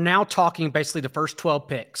we're now talking basically the first 12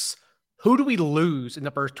 picks. Who do we lose in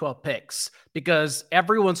the first 12 picks? Because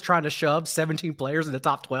everyone's trying to shove 17 players in the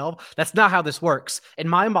top 12. That's not how this works. In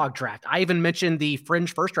my mock draft, I even mentioned the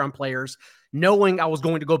fringe first-round players, knowing I was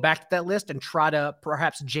going to go back to that list and try to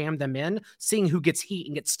perhaps jam them in, seeing who gets heat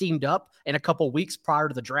and gets steamed up in a couple weeks prior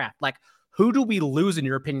to the draft. Like, who do we lose, in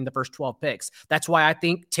your opinion, the first 12 picks? That's why I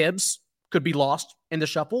think Tibbs could be lost in the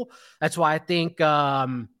shuffle. That's why I think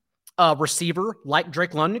a receiver like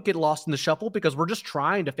Drake London get lost in the shuffle, because we're just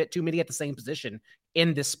trying to fit too many at the same position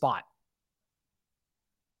in this spot.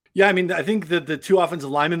 Yeah, I mean, I think that the 2 offensive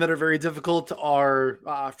linemen that are very difficult are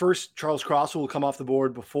first, Charles Cross will come off the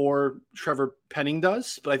board before Trevor Penning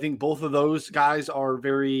does. But I think both of those guys are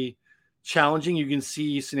very challenging. You can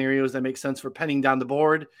see scenarios that make sense for Penning down the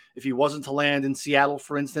board. If he wasn't to land in Seattle,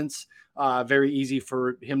 for instance, very easy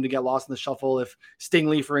for him to get lost in the shuffle if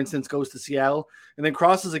Stingley, for instance, goes to Seattle. And then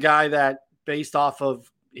Cross is a guy that, based off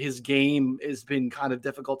of his game, has been kind of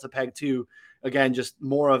difficult to peg too. Again, just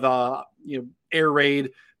more of a air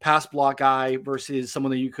raid pass block guy versus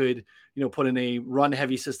someone that you could put in a run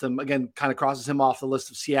heavy system. Again, kind of crosses him off the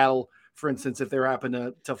list of Seattle, for instance, if they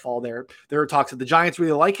happen to fall there. There are talks that the Giants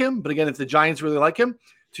really like him, but again, if the Giants really like him,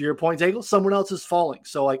 to your point, Daigle, someone else is falling.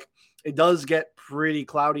 So like, it does get pretty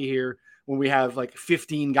cloudy here when we have like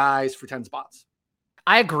 15 guys for 10 spots.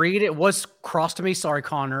 I agreed. It was crossed to me. Sorry,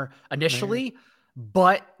 Connor, initially.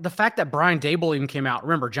 But the fact that Brian Daboll even came out,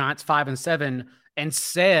 remember, Giants 5-7, and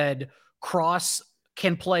said Cross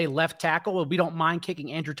can play left tackle. We don't mind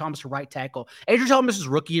kicking Andrew Thomas to right tackle. Andrew Thomas's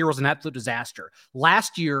rookie year was an absolute disaster.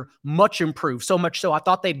 Last year, much improved, so much so I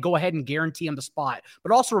thought they'd go ahead and guarantee him the spot.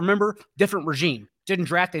 But also remember, different regime. Didn't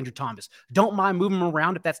draft Andrew Thomas. Don't mind moving him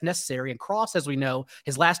around if that's necessary. And Cross, as we know,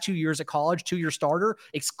 his last 2 years at college, 2-year starter,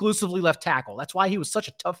 exclusively left tackle. That's why he was such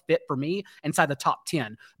a tough fit for me inside the top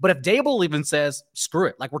 10. But if Dable even says, screw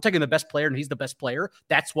it, like we're taking the best player and he's the best player,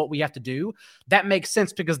 that's what we have to do. That makes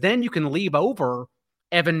sense because then you can leave over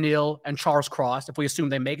Evan Neal and Charles Cross, if we assume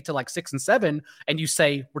they make it to like 6 and 7, and you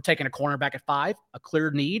say we're taking a cornerback at 5, a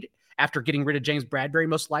clear need after getting rid of James Bradbury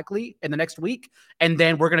most likely in the next week, and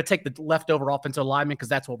then we're going to take the leftover offensive lineman because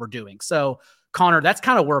that's what we're doing. So, Connor, that's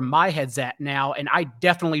kind of where my head's at now, and I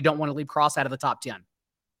definitely don't want to leave Cross out of the top 10.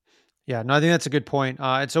 Yeah, no, I think that's a good point.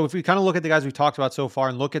 And so if we kind of look at the guys we've talked about so far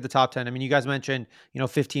and look at the top 10, I mean, you guys mentioned,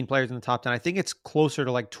 15 players in the top 10. I think it's closer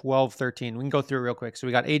to like 12, 13. We can go through it real quick. So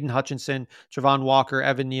we got Aiden Hutchinson, Travon Walker,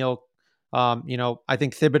 Evan Neal. I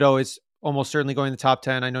think Thibodeau is almost certainly going in the top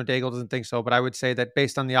 10. I know Daigle doesn't think so, but I would say that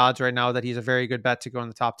based on the odds right now that he's a very good bet to go in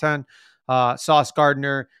the top 10. Sauce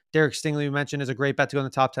Gardner, Derek Stingley, we mentioned, is a great bet to go in the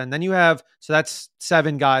top 10. Then you have, so that's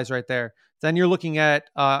 7 guys right there. Then you're looking at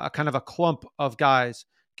a kind of a clump of guys.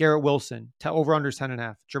 Garrett Wilson, over-unders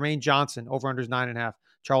 10.5. Jermaine Johnson, over-unders 9.5.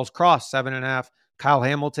 Charles Cross, 7.5. Kyle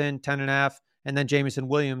Hamilton, 10.5. And then Jamison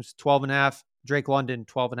Williams, 12.5. Drake London,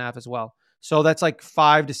 12.5 as well. So that's like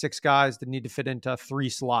 5 to 6 guys that need to fit into 3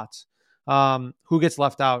 slots. Who gets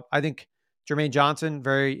left out? I think Jermaine Johnson,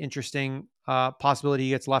 very interesting possibility he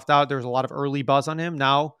gets left out. There was a lot of early buzz on him.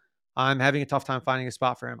 Now I'm having a tough time finding a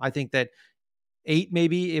spot for him. I think that 8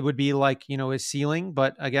 maybe it would be like, his ceiling.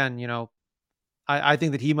 But again, I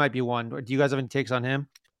think that he might be one. Do you guys have any takes on him?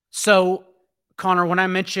 So, Connor, when I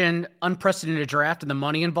mentioned unprecedented draft and the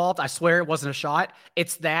money involved, I swear it wasn't a shot.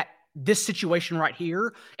 It's that this situation right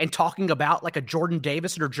here and talking about like a Jordan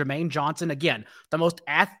Davis or Jermaine Johnson, again, the most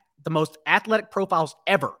athletic profiles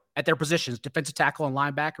ever at their positions, defensive tackle and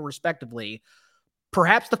linebacker, respectively.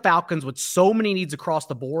 Perhaps the Falcons, with so many needs across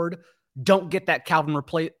the board, don't get that Calvin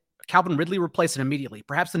Ridley replacement immediately.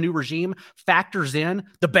 Perhaps the new regime factors in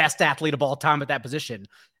the best athlete of all time at that position.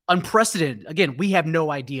 Unprecedented. Again, we have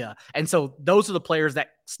no idea. And so those are the players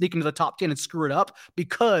that sneak into the top 10 and screw it up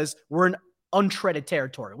because we're in untreaded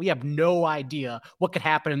territory. We have no idea what could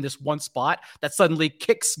happen in this one spot that suddenly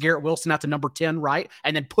kicks Garrett Wilson out to number 10, right?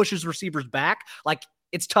 And then pushes receivers back. Like,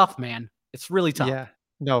 it's tough, man. It's really tough. Yeah,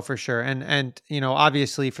 no, for sure. And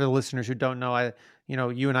obviously for the listeners who don't know,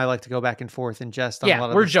 you and I like to go back and forth and jest on a lot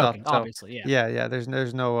of we're this joking, stuff. So, obviously. Yeah.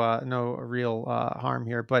 There's no real harm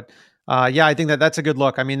here, but I think that's a good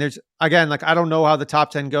look. I mean, there's again, like, I don't know how the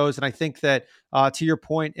top 10 goes. And I think that to your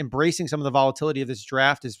point, embracing some of the volatility of this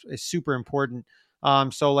draft is super important.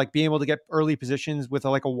 So like being able to get early positions with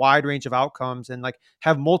like a wide range of outcomes and like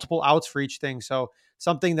have multiple outs for each thing. So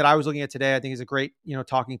something that I was looking at today, I think is a great,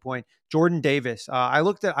 talking point. Jordan Davis. I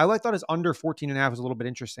thought his under 14.5 was a little bit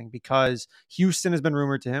interesting because Houston has been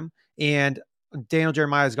rumored to him and Daniel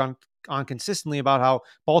Jeremiah has gone on consistently about how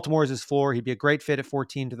Baltimore is his floor. He'd be a great fit at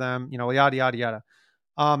 14 to them, yada, yada, yada.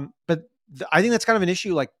 But I think that's kind of an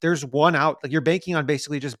issue. Like there's one out, like you're banking on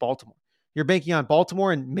basically just Baltimore. You're banking on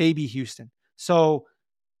Baltimore and maybe Houston. So,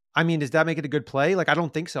 I mean, does that make it a good play? Like, I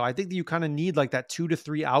don't think so. I think that you kind of need like that 2 to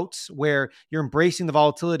 3 outs where you're embracing the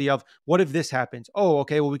volatility of what if this happens? Oh,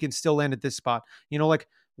 okay. Well, we can still land at this spot. Like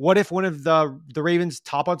what if one of the Ravens'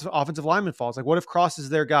 top offensive lineman falls? Like what if Cross is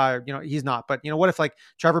their guy? He's not, but what if like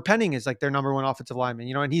Trevor Penning is like their number 1 offensive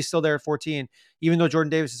lineman, and he's still there at 14, even though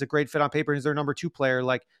Jordan Davis is a great fit on paper and is their number 2 player.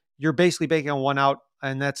 Like you're basically banking on one out.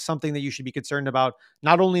 And that's something that you should be concerned about,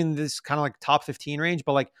 not only in this kind of like top 15 range,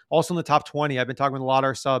 but like also in the top 20. I've been talking with a lot of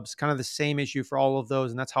our subs, kind of the same issue for all of those.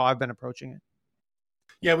 And that's how I've been approaching it.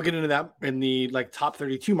 Yeah, we get into that in the like top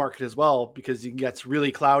 32 market as well, because it gets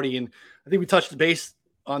really cloudy. And I think we touched base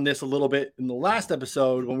on this a little bit in the last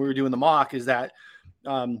episode when we were doing the mock, is that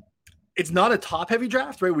it's not a top heavy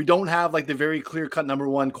draft, right? We don't have like the very clear cut number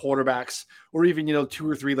 1 quarterbacks or even, 2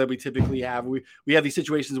 or 3 that we typically have. We have these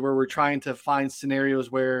situations where we're trying to find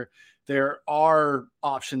scenarios where there are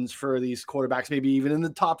options for these quarterbacks, maybe even in the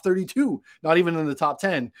top 32, not even in the top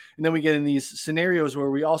 10. And then we get in these scenarios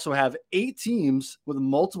where we also have 8 teams with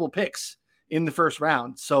multiple picks in the first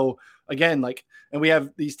round. So again, and we have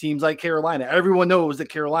these teams like Carolina. Everyone knows that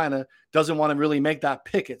Carolina doesn't want to really make that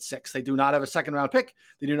pick at 6. They do not have a 2nd round pick.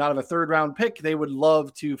 They do not have a 3rd round pick. They would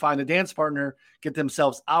love to find a dance partner, get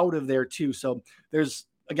themselves out of there too. So there's,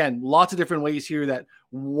 again, lots of different ways here that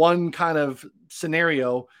one kind of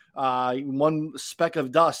scenario, one speck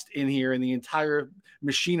of dust in here and the entire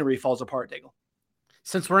machinery falls apart, Daigle.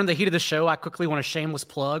 Since we're in the heat of the show, I quickly want to shameless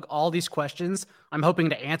plug all these questions. I'm hoping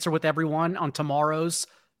to answer with everyone on tomorrow's,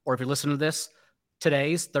 or if you're listening to this,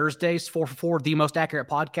 today's, Thursday's 4 for 4, the most accurate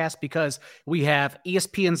podcast, because we have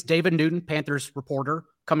ESPN's David Newton, Panthers reporter,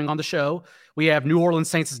 coming on the show. We have New Orleans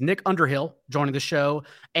Saints' Nick Underhill joining the show,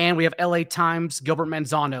 and we have LA Times' Gilbert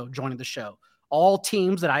Manzano joining the show. All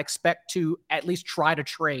teams that I expect to at least try to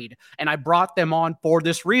trade. And I brought them on for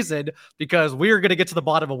this reason, because we're going to get to the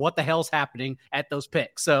bottom of what the hell's happening at those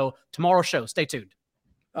picks. So tomorrow's show, stay tuned.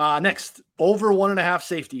 Next, over 1.5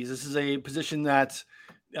 safeties. This is a position that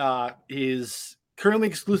is currently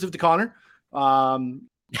exclusive to Connor. Part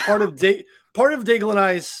of Daigle and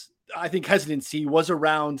I's, I think, hesitancy was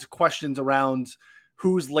around questions around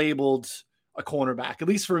who's labeled a cornerback. At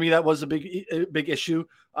least for me, that was a big issue.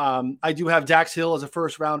 I do have Dax Hill as a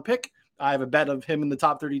first round pick. I have a bet of him in the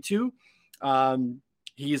top 32.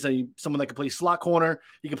 He's someone that can play slot corner.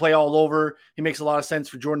 He can play all over. He makes a lot of sense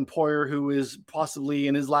for Jordan Poyer, who is possibly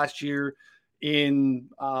in his last year in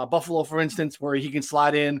Buffalo, for instance, where he can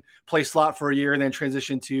slide in, play slot for a year, and then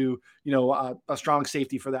transition to a strong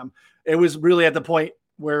safety for them. It was really at the point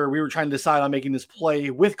where we were trying to decide on making this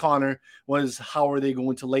play with Connor was how are they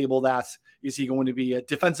going to label that? Is he going to be a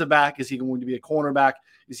defensive back? Is he going to be a cornerback?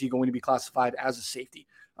 Is he going to be classified as a safety?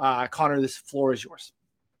 Connor, this floor is yours.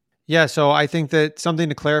 Yeah, so I think that something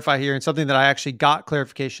to clarify here, and something that I actually got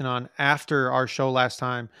clarification on after our show last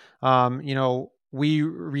time, we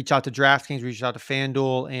reached out to DraftKings, reached out to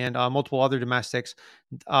FanDuel, and multiple other domestics.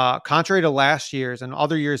 Contrary to last year's and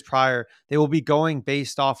other years prior, they will be going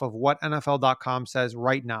based off of what NFL.com says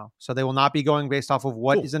right now. So they will not be going based off of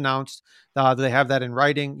what is announced. They have that in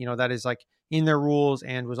writing, that is like in their rules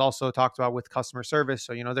and was also talked about with customer service.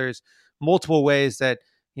 So, there's multiple ways that,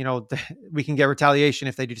 we can get retaliation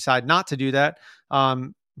if they decide not to do that.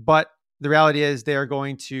 But the reality is they are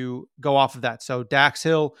going to go off of that. So Dax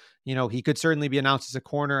Hill, he could certainly be announced as a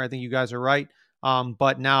corner. I think you guys are right.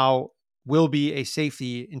 But now will be a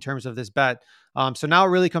safety in terms of this bet. So now it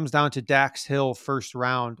really comes down to Dax Hill first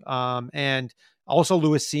round. And also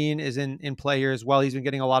Lewis Cine is in play here as well. He's been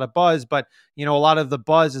getting a lot of buzz, but a lot of the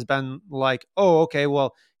buzz has been like, oh, okay,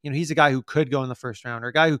 well, he's a guy who could go in the first round, or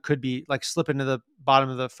a guy who could be like slip into the bottom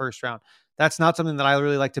of the first round. That's not something that I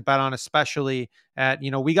really like to bet on, especially at,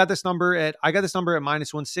 I got this number at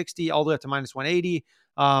minus 160 all the way up to minus 180.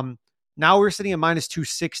 Now we're sitting at minus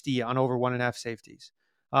 260 on over 1.5 safeties.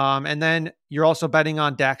 And then you're also betting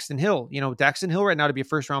on Daxton Hill. Daxton Hill right now to be a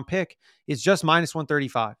first round pick is just minus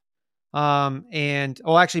 135.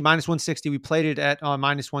 Actually minus 160. We played it at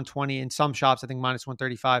minus 120 in some shops. I think minus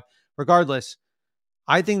 135. Regardless,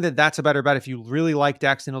 I think that that's a better bet if you really like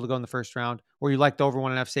Daxton Hill to go in the first round, or you like the over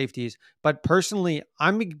 1.5 safeties. But personally,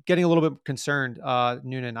 I'm getting a little bit concerned,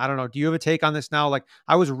 Noonan. I don't know. Do you have a take on this now? Like,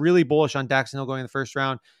 I was really bullish on Daxton Hill going in the first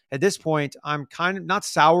round. At this point, I'm kind of not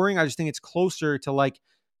souring. I just think it's closer to like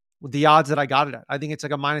the odds that I got it at. I think it's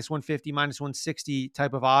like a minus 150, minus 160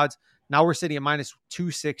 type of odds. Now we're sitting at minus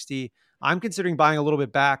 260. I'm considering buying a little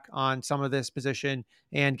bit back on some of this position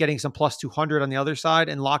and getting some plus 200 on the other side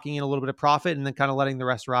and locking in a little bit of profit and then kind of letting the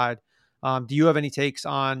rest ride. Do you have any takes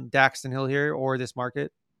on Daxton Hill here or this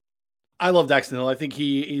market? I love Daxton Hill. I think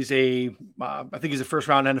he's a first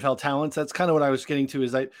round NFL talent. That's kind of what I was getting to,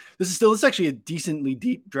 is that this is actually a decently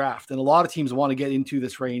deep draft. And a lot of teams want to get into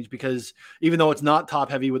this range because even though it's not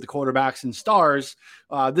top heavy with the quarterbacks and stars,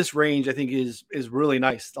 this range I think is really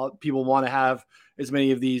nice. People want to have as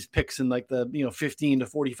many of these picks in like the 15 to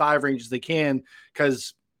 45 range as they can,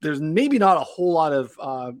 because there's maybe not a whole lot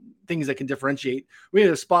of things that can differentiate. We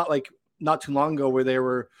had a spot like not too long ago where there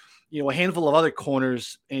were a handful of other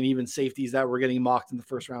corners and even safeties that were getting mocked in the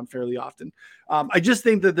first round fairly often. I just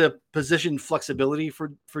think that the position flexibility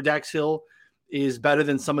for Dax Hill is better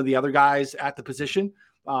than some of the other guys at the position.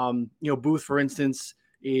 Booth, for instance,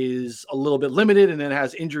 is a little bit limited and then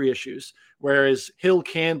has injury issues, whereas Hill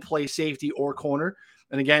can play safety or corner.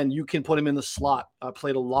 And again, you can put him in the slot,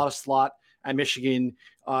 played a lot of slot at Michigan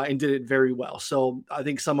and did it very well. So I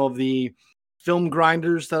think some of the film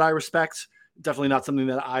grinders that I respect, definitely not something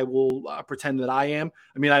that I will pretend that I am.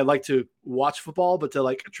 I mean, I like to watch football, but to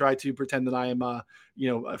like try to pretend that I am a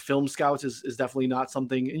film scout is definitely not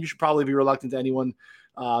something, and you should probably be reluctant to anyone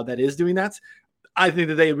that is doing that. I think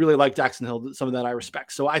that they really like Daxton Hill, some of that I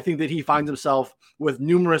respect. So I think that he finds himself with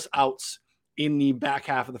numerous outs in the back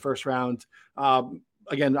half of the first round.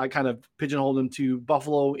 Again, I kind of pigeonholed him to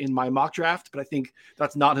Buffalo in my mock draft, but I think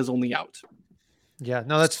that's not his only out. Yeah,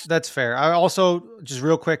 no, that's fair. I also, just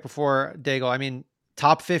real quick before Daigle, I mean,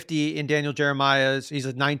 top 50 in Daniel Jeremiah's. He's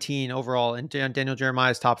a 19 overall in Daniel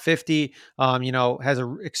Jeremiah's top 50. Has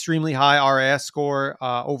an extremely high RAS score,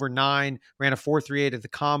 over 9, ran a 4.38 at the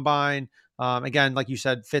combine. Again, like you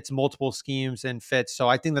said, fits multiple schemes and fits. So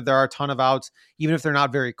I think that there are a ton of outs, even if they're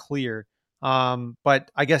not very clear. But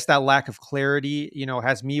I guess that lack of clarity,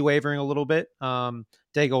 has me wavering a little bit.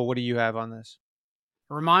 Daigle, what do you have on this?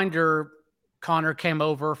 Reminder, Connor came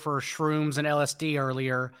over for shrooms and LSD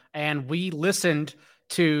earlier, and we listened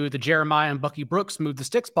to the Jeremiah and Bucky Brooks Move the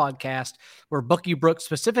Sticks podcast, where Bucky Brooks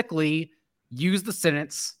specifically used the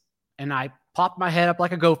sentence, and I popped my head up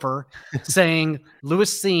like a gopher, saying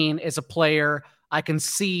Lewis Cine is a player I can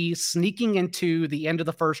see sneaking into the end of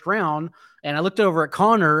the first round. And I looked over at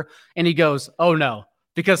Connor, and he goes, oh no,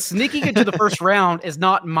 because sneaking into the first round is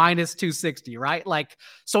not minus 260, right? Like,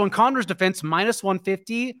 so in Connor's defense, minus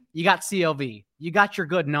 150, you got CLV, you got your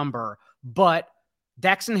good number, but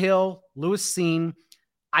Daxton Hill, Lewis Cine,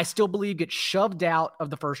 I still believe get shoved out of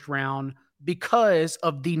the first round because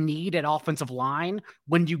of the need at offensive line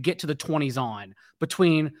when you get to the 20s on.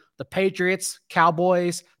 Between the Patriots,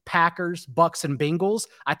 Cowboys, Packers, Bucks, and Bengals,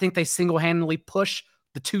 I think they single-handedly push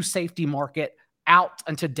the 2 safety market out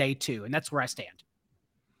until day 2, and that's where I stand.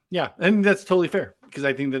 Yeah, and that's totally fair because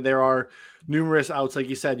I think that there are numerous outs, like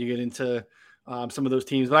you said, you get into some of those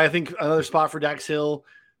teams. But I think another spot for Dax Hill,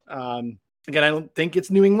 again, I don't think it's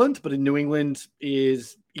New England, but in New England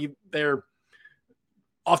they're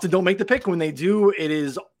often don't make the pick. When they do, it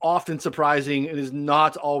is often surprising. It is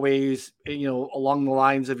not always, along the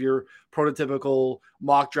lines of your prototypical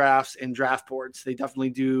mock drafts and draft boards. They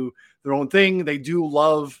definitely do their own thing. They do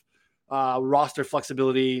love roster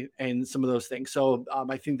flexibility and some of those things. So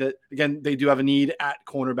I think that, again, they do have a need at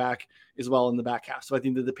cornerback as well in the back half. So I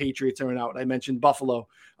think that the Patriots are an out. I mentioned Buffalo.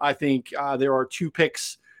 I think there are 2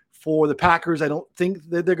 picks for the Packers. I don't think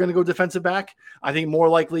that they're going to go defensive back. I think more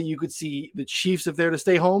likely you could see the Chiefs, if they're to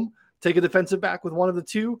stay home, take a defensive back with one of the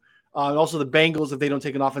 2. And also the Bengals, if they don't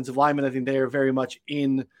take an offensive lineman, I think they are very much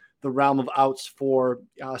in the realm of outs for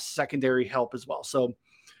secondary help as well. So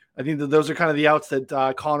I think that those are kind of the outs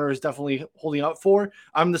that Connor is definitely holding out for.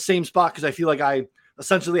 I'm in the same spot because I feel like I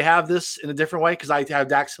essentially have this in a different way because I have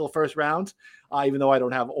Dax Hill first round, even though I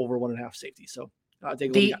don't have over 1.5 safety. So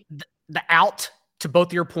take a look at the out to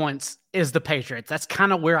both your points is the Patriots. That's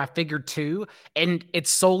kind of where I figured too. And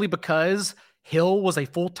it's solely because Hill was a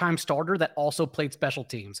full-time starter that also played special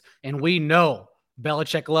teams. And we know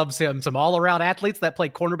Belichick loves him, some all-around athletes that play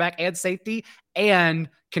cornerback and safety and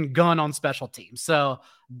can gun on special teams. So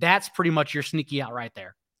that's pretty much your sneaky out right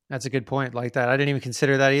there. That's a good point. Like that. I didn't even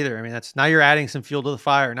consider that either. I mean, now you're adding some fuel to the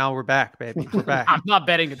fire. Now we're back, baby. We're back. I'm not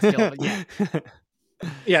betting it still, but yeah.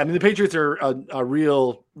 Yeah, I mean, the Patriots are a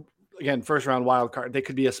real, again, first round wild card. They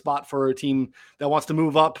could be a spot for a team that wants to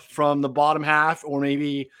move up from the bottom half, or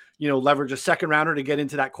maybe, leverage a second rounder to get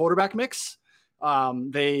into that quarterback mix.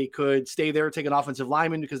 They could stay there, take an offensive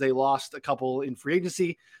lineman because they lost a couple in free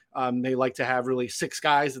agency. They like to have really 6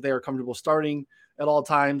 guys that they are comfortable starting at all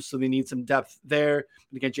times. So they need some depth there.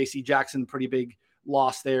 And again, JC Jackson, pretty big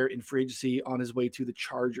loss there in free agency on his way to the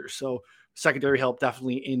Chargers. So secondary help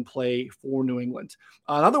definitely in play for New England.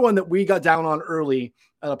 Another one that we got down on early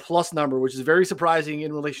at a plus number, which is very surprising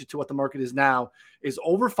in relation to what the market is now, is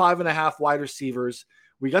over 5.5 wide receivers.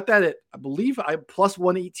 We got that at, I believe, plus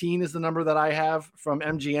 118 is the number that I have from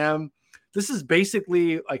MGM. This is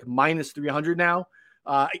basically like minus 300 now.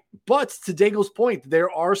 But to Daigle's point,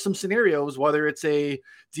 there are some scenarios, whether it's a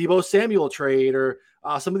Deebo Samuel trade or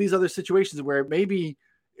some of these other situations where maybe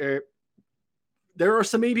there are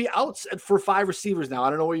some maybe outs for 5 receivers now.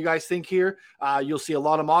 I don't know what you guys think here. You'll see a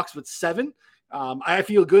lot of mocks with 7. I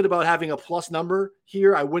feel good about having a plus number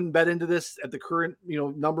here. I wouldn't bet into this at the current,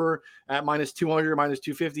 number at minus 200, minus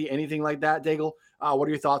 250, anything like that. Daigle, what are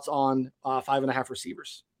your thoughts on 5.5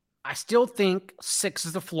 receivers? I still think 6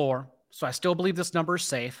 is the floor. So I still believe this number is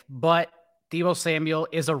safe, but Deebo Samuel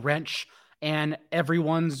is a wrench and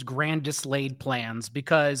everyone's grandest laid plans,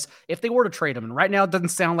 because if they were to trade him, and right now it doesn't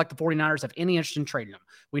sound like the 49ers have any interest in trading him.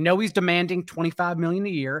 We know he's demanding $25 million a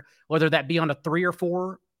year, whether that be on a 3 or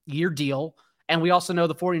 4 year deal. And we also know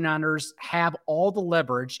the 49ers have all the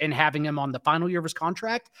leverage in having him on the final year of his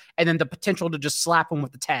contract and then the potential to just slap him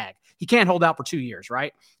with the tag. He can't hold out for 2 years,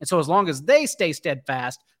 right? And so as long as they stay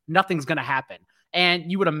steadfast, nothing's going to happen.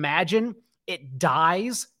 And you would imagine it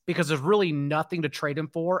dies because there's really nothing to trade him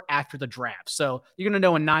for after the draft. So you're going to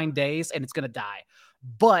know in 9 days and it's going to die.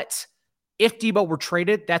 But if Deebo were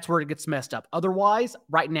traded, that's where it gets messed up. Otherwise,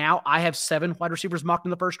 right now, I have 7 wide receivers mocked in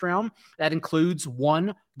the first round. That includes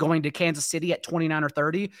 1 going to Kansas City at 29 or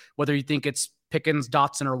 30, whether you think it's Pickens,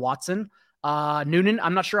 Dotson, or Watson. Noonan,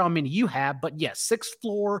 I'm not sure how many you have, but yes, 6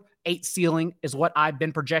 floor, 8 ceiling is what I've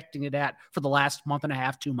been projecting it at for the last month and a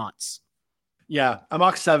half, 2 months. Yeah, I'm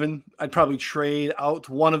Ox 7. I'd probably trade out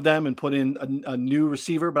one of them and put in a new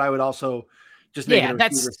receiver, but I would also just make it a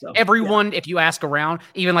receiver. That's everyone. Yeah. If you ask around,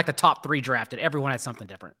 even like the top 3 drafted, everyone had something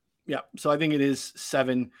different. Yeah, so I think it is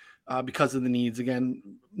 7 because of the needs. Again,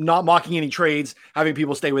 not mocking any trades, having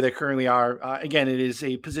people stay where they currently are. Again, it is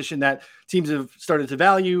a position that teams have started to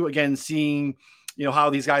value. Again, seeing how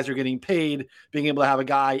these guys are getting paid, being able to have a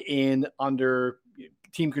guy in under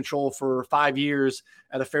team control for 5 years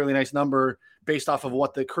at a fairly nice number based off of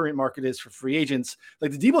what the current market is for free agents.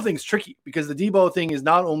 Like the Debo thing is tricky because the Debo thing is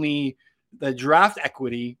not only the draft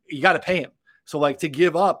equity, you got to pay him. So like to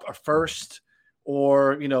give up a first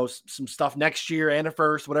or, some stuff next year and a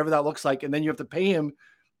first, whatever that looks like. And then you have to pay him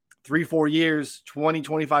 3-4 years,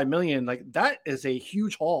 20-25 million. Like that is a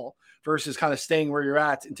huge haul versus kind of staying where you're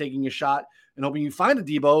at and taking a shot and hoping you find a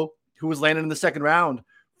Debo who was landed in the second round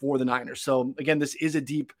for the Niners. So again, this is a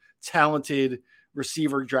deep, talented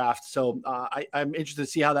receiver draft. So I'm interested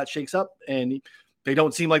to see how that shakes up. And they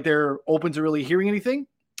don't seem like they're open to really hearing anything.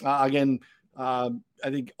 I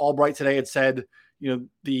think Albright today had said,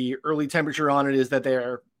 the early temperature on it is that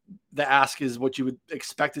the ask is what you would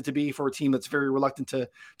expect it to be for a team that's very reluctant to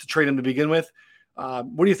trade him to begin with.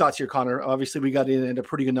 What are your thoughts here, Connor? Obviously, we got in at a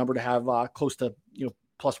pretty good number to have close to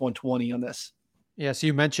plus 120 on this. Yeah, so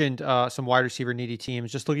you mentioned some wide receiver needy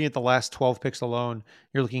teams. Just looking at the last 12 picks alone,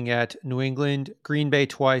 you're looking at New England, Green Bay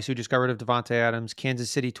twice, who just got rid of Devontae Adams,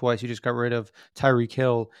 Kansas City twice, who just got rid of Tyreek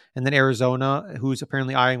Hill, and then Arizona, who's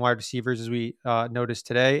apparently eyeing wide receivers, as we noticed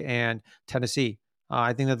today, and Tennessee.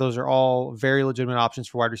 I think that those are all very legitimate options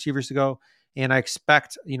for wide receivers to go. And I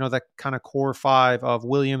expect, that kind of core 5 of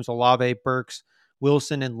Williams, Olave, Burks,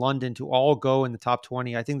 Wilson, and London to all go in the top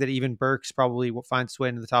 20. I think that even Burks probably will find his way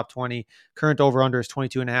into the top 20. Current over-under is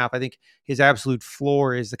 22.5. I think his absolute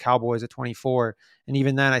floor is the Cowboys at 24. And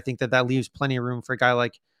even then, I think that leaves plenty of room for a guy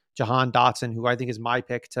like Jahan Dotson, who I think is my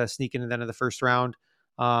pick to sneak into the end of the first round.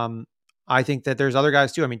 I think that there's other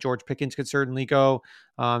guys too. I mean, George Pickens could certainly go.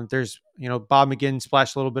 There's, Bob McGinn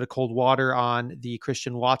splashed a little bit of cold water on the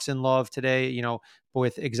Christian Watson love today,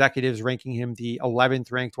 with executives ranking him the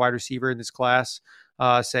 11th ranked wide receiver in this class,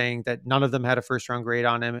 saying that none of them had a first round grade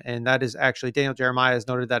on him. And that is actually, Daniel Jeremiah has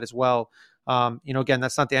noted that as well. Again,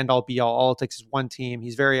 that's not the end all be all. All it takes is one team.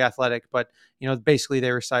 He's very athletic, but, basically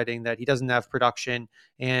they were citing that he doesn't have production.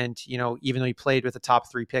 And, even though he played with a top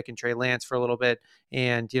 3 pick in Trey Lance for a little bit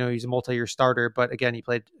and, he's a multi-year starter, but again, he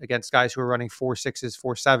played against guys who were running 4.6s,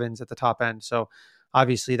 4.7s at the top end. So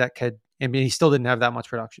obviously he still didn't have that much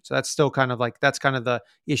production. So that's still kind of the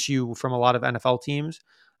issue from a lot of NFL teams.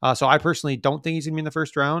 So I personally don't think he's going to be in the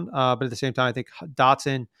first round. But at the same time, I think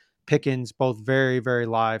Dotson, Pickens, both very, very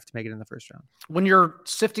live to make it in the first round. When you're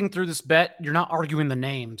sifting through this bet, you're not arguing the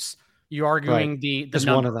names. You're arguing the just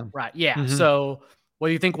number. One of them. Right. Yeah. Mm-hmm. So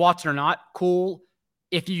whether you think Watson or not, cool.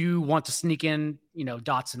 If you want to sneak in,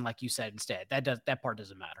 Dotson, like you said, instead, that part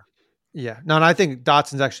doesn't matter. Yeah. No, and I think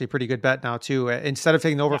Dotson's actually a pretty good bet now too. Instead of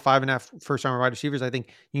taking over 5.5 first round wide receivers, I think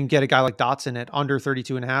you can get a guy like Dotson at under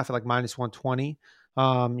 32.5 at like minus 120.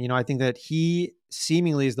 I think that he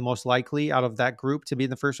seemingly is the most likely out of that group to be in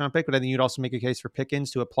the first round pick, but I think you'd also make a case for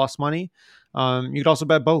Pickens to a plus money. You could also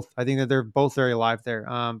bet both. I think that they're both very alive there.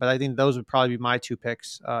 But I think those would probably be my 2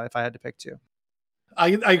 picks if I had to pick 2. I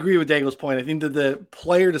agree with Daniel's point. I think that the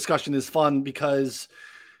player discussion is fun because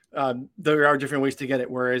there are different ways to get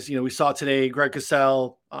it. Whereas, we saw today, Greg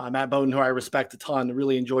Cosell, Matt Bowden, who I respect a ton,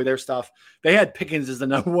 really enjoy their stuff. They had Pickens as the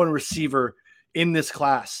number 1 receiver in this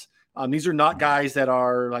class. These are not guys that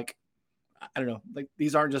are like, I don't know, like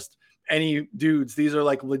these aren't just any dudes. These are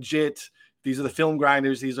like legit. These are the film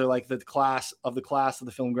grinders. These are like the class of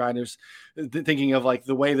the film grinders. Thinking of like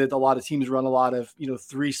the way that a lot of teams run a lot of,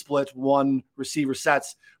 3 split 1 receiver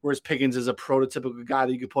sets, whereas Pickens is a prototypical guy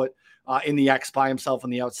that you could put in the X by himself on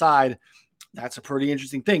the outside. That's a pretty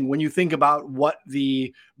interesting thing. When you think about what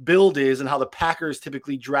the build is and how the Packers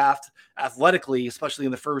typically draft athletically, especially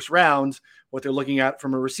in the first round, what they're looking at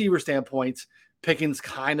from a receiver standpoint, Pickens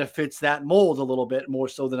kind of fits that mold a little bit more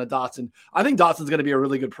so than a Dotson. I think Dotson's going to be a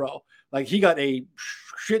really good pro. Like he got a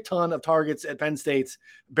shit ton of targets at Penn State,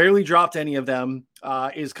 barely dropped any of them,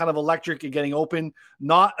 is kind of electric at getting open.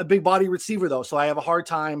 Not a big body receiver though. So I have a hard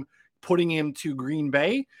time putting him to Green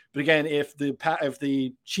Bay. But again, if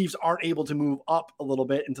the Chiefs aren't able to move up a little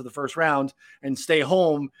bit into the first round and stay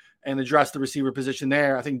home and address the receiver position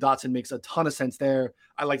there, I think Dotson makes a ton of sense there.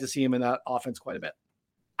 I like to see him in that offense quite a bit.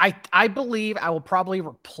 I believe I will probably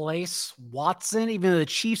replace Watson, even though the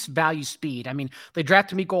Chiefs value speed. I mean, they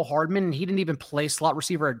drafted Mecole Hardman, and he didn't even play slot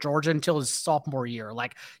receiver at Georgia until his sophomore year.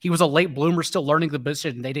 Like, he was a late bloomer, still learning the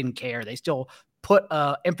position, and they didn't care. They still put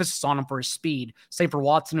emphasis on him for his speed. Same for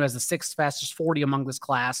Watson, who has the 6th fastest 40 among this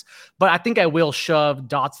class. But I think I will shove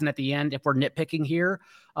Dotson at the end if we're nitpicking here.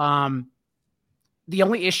 The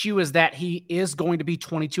only issue is that he is going to be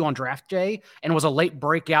 22 on draft day and was a late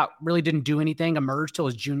breakout, really didn't do anything, emerged till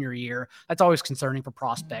his junior year. That's always concerning for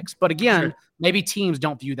prospects. But again, maybe teams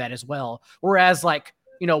don't view that as well. Whereas, like,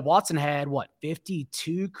 Watson had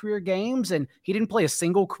 52 career games, and he didn't play a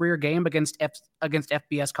single career game against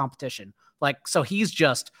FBS competition. Like, so he's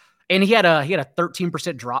just, and he had a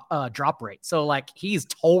 13% drop rate. So, like, he's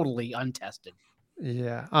totally untested.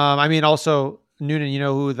 Yeah. I mean, also, Noonan, you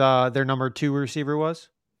know who their number 2 receiver was?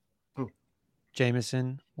 Who?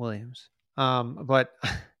 Jameson Williams. But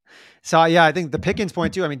so yeah, I think the Pickens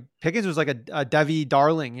point too. I mean, Pickens was like a Devi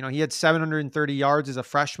darling. He had 730 yards as a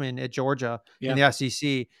freshman at Georgia in the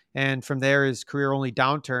SEC, and from there his career only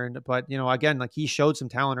downturned. But again, like, he showed some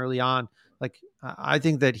talent early on. Like, I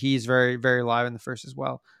think that he's very, very live in the first as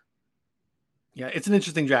well. Yeah, it's an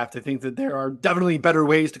interesting draft. I think that there are definitely better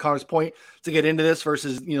ways, to Connor's point, to get into this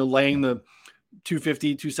versus laying the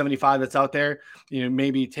 250, 275 that's out there.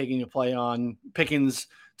 Maybe taking a play on Pickens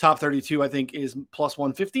top 32, I think, is plus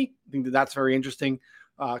 150. I think that's very interesting.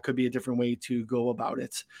 Could be a different way to go about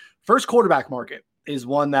it. First quarterback market is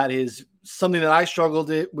one that is something that I struggled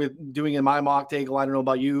with doing in my mock table. I don't know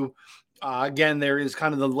about you. Again, there is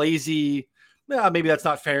kind of the lazy, maybe that's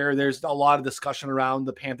not fair. There's a lot of discussion around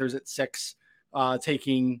the Panthers at 6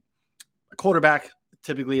 taking a quarterback.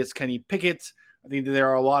 Typically it's Kenny Pickett. I think that there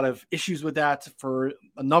are a lot of issues with that for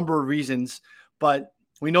a number of reasons, but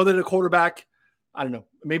we know that a quarterback, I don't know,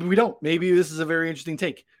 maybe we don't. Maybe this is a very interesting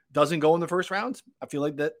take. Doesn't go in the first round. I feel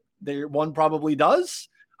like that one probably does.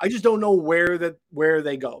 I just don't know where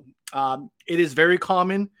they go. It is very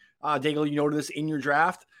common. Daigle, you noted this in your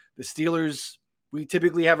draft. The Steelers, we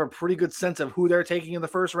typically have a pretty good sense of who they're taking in the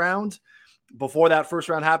first round before that first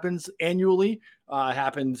round happens annually. It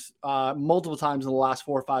happens multiple times in the last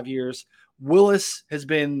 4 or 5 years. Willis has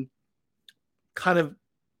been kind of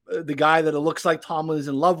the guy that it looks like Tomlin is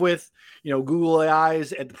in love with. Google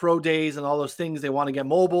eyes at the pro days and all those things. They want to get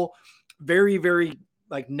mobile. Very, very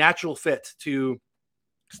like natural fit to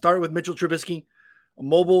start with Mitchell Trubisky, a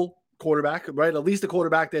mobile quarterback, right? At least a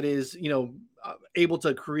quarterback that is, able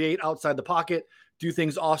to create outside the pocket, do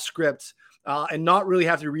things off script, and not really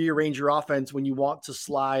have to rearrange your offense when you want to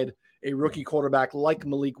slide a rookie quarterback like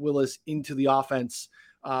Malik Willis into the offense.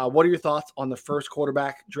 What are your thoughts on the first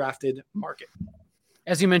quarterback drafted market?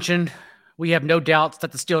 As you mentioned, we have no doubts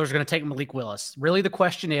that the Steelers are going to take Malik Willis. Really, the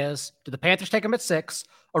question is, do the Panthers take him at 6,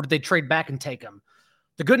 or do they trade back and take him?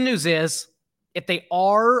 The good news is, if they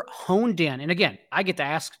are honed in, and again, I get to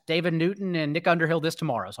ask David Newton and Nick Underhill this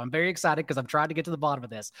tomorrow, so I'm very excited because I'm trying to get to the bottom of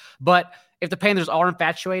this. But if the Panthers are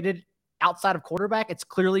infatuated outside of quarterback, it's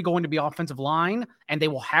clearly going to be offensive line, and they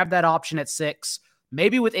will have that option at 6,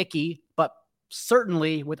 maybe with Icky, but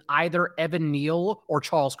certainly with either Evan Neal or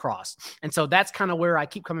Charles Cross. And so that's kind of where I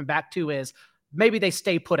keep coming back to, is maybe they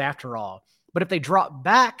stay put after all. But if they drop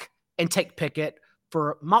back and take Pickett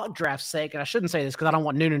for mock draft's sake, and I shouldn't say this because I don't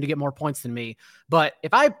want Noonan to get more points than me, but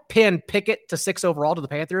if I pin Pickett to 6 overall to the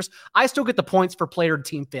Panthers, I still get the points for player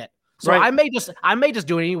team fit. So right. I may just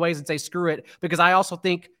do it anyways and say screw it, because I also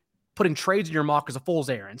think putting trades in your mock is a fool's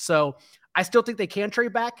errand. So I still think they can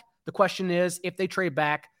trade back. The question is, if they trade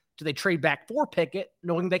back, do they trade back for Pickett,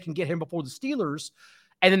 knowing they can get him before the Steelers?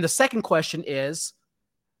 And then the second question is,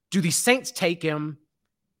 do the Saints take him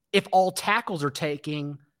if all tackles are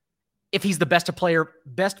taking, if he's the best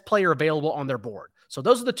player available on their board? So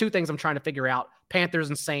those are the two things I'm trying to figure out, Panthers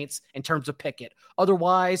and Saints, in terms of Pickett.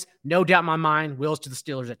 Otherwise, no doubt in my mind, Wills to the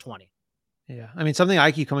Steelers at 20. Yeah. I mean, something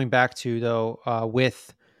I keep coming back to, though,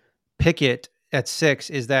 with Pickett at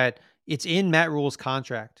 6 is that it's in Matt Rule's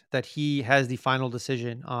contract that he has the final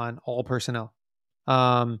decision on all personnel.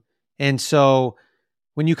 And so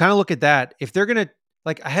when you kind of look at that, if they're going to,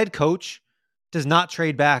 like, a head coach does not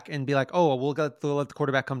trade back and be like, oh, we'll let the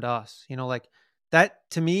quarterback come to us. Like that,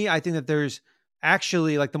 to me, I think that there's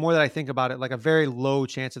actually, like, the more that I think about it, like a very low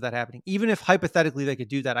chance of that happening. Even if hypothetically they could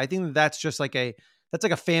do that, I think that that's just like a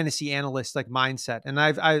fantasy analyst like mindset. And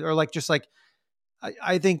I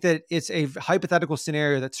think that it's a hypothetical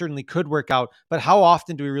scenario that certainly could work out, but how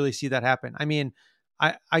often do we really see that happen? I mean,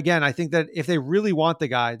 I think that if they really want the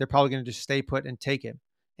guy, they're probably going to just stay put and take him.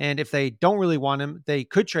 And if they don't really want him, they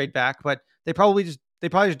could trade back, but they probably just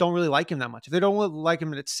don't really like him that much. If they don't like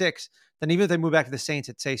him at 6, then even if they move back to the Saints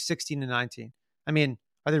at, say, 16 and 19, I mean,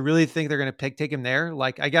 Are they really think they're going to take him there?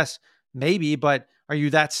 Like, I guess maybe, but are you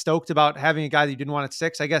that stoked about having a guy that you didn't want at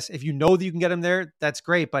 6? I guess if you know that you can get him there, that's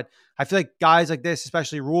great. But I feel like guys like this,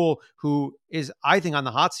 especially Rule, who is, I think, on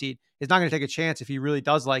the hot seat, is not going to take a chance if he really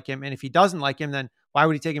does like him. And if he doesn't like him, then why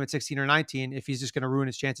would he take him at 16 or 19 if he's just going to ruin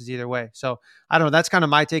his chances either way? So I don't know. That's kind of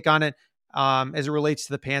my take on it. As it relates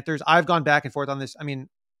to the Panthers, I've gone back and forth on this. I mean,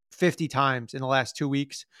 50 times in the last 2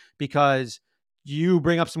 weeks, because you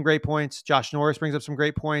bring up some great points. Josh Norris brings up some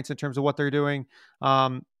great points in terms of what they're doing.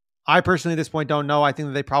 I personally, at this point, don't know. I think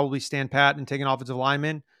that they probably stand pat and take an offensive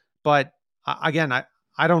lineman. But again,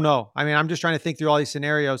 I don't know. I mean, I'm just trying to think through all these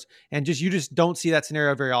scenarios, and you just don't see that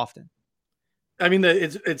scenario very often. I mean,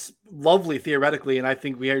 it's lovely theoretically, and I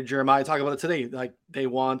think we heard Jeremiah talk about it today. Like, they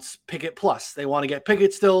want Pickett plus. They want to get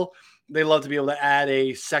Pickett still. They love to be able to add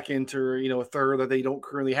a second or, a third that they don't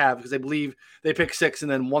currently have, because they believe they pick 6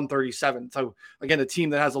 and then 137. So again, a team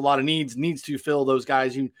that has a lot of needs to fill those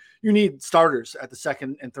guys. You need starters at the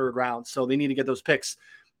second and third round. So they need to get those picks.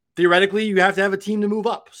 Theoretically, you have to have a team to move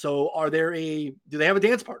up. So do they have a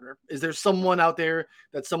dance partner? Is there someone out there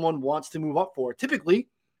that someone wants to move up for? Typically,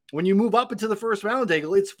 when you move up into the first round,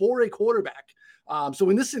 Daigle, it's for a quarterback. So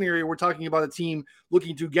in this scenario, we're talking about a team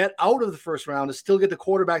looking to get out of the first round to still get the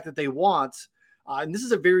quarterback that they want. And this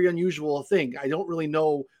is a very unusual thing. I don't really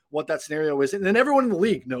know what that scenario is. And then everyone in the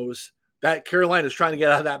league knows that Carolina is trying to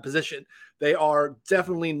get out of that position. They are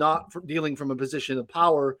definitely not dealing from a position of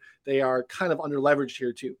power. They are kind of under leveraged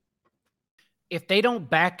here too. If they don't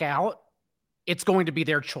back out, it's going to be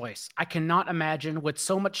their choice. I cannot imagine, with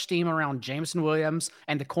so much steam around Jameson Williams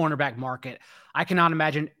and the cornerback market, I cannot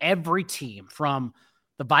imagine every team, from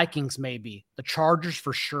the Vikings maybe, the Chargers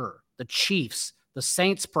for sure, the Chiefs, the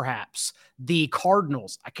Saints perhaps, the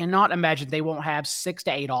Cardinals. I cannot imagine they won't have 6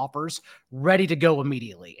 to 8 offers ready to go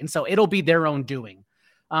immediately. And so it'll be their own doing.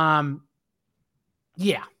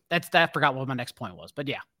 Yeah, I forgot what my next point was, but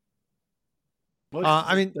yeah. Well,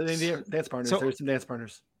 I mean, dance partners. There's some dance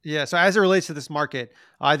partners. Yeah. So as it relates to this market,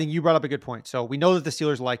 I think you brought up a good point. So we know that the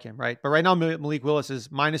Steelers like him, right? But right now, Malik Willis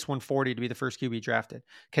is minus 140 to be the first QB drafted.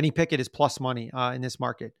 Kenny Pickett is plus money in this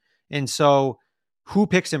market. And so who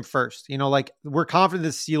picks him first? We're confident the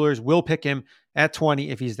Steelers will pick him at 20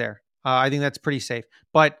 if he's there. I think that's pretty safe.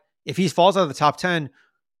 But if he falls out of the top 10,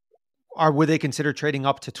 would they consider trading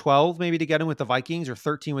up to 12 maybe to get him with the Vikings, or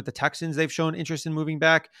 13 with the Texans? They've shown interest in moving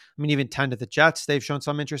back. I mean, even 10 to the Jets, they've shown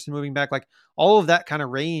some interest in moving back. Like, all of that kind of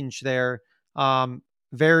range there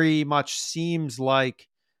very much seems like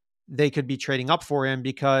they could be trading up for him,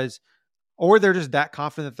 or they're just that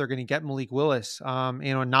confident that they're going to get Malik Willis,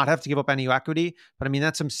 and not have to give up any equity. But I mean,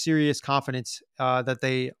 that's some serious confidence that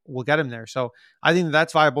they will get him there. So I think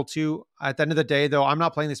that's viable too. At the end of the day, though, I'm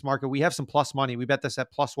not playing this market. We have some plus money. We bet this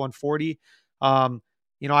at plus 140. I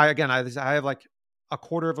have like a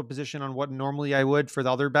quarter of a position on what normally I would for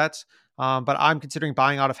the other bets. But I'm considering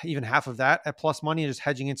buying out of even half of that at plus money and just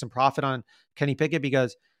hedging in some profit on Kenny Pickett,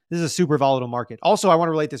 because this is a super volatile market. Also, I want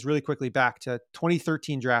to relate this really quickly back to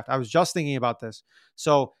 2013 draft. I was just thinking about this.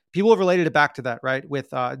 So people have related it back to that, right?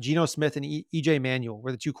 With Geno Smith and EJ Manuel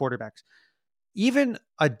were the 2 quarterbacks. Even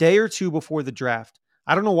a day or 2 before the draft,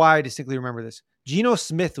 I don't know why I distinctly remember this, Geno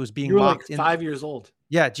Smith was being mocked. Like 5 years old.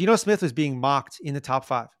 Yeah, Geno Smith was being mocked in the top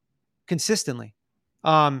 5 consistently,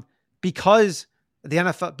 because the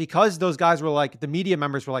NFL, because those guys were like, the media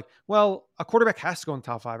members were like, well, a quarterback has to go in the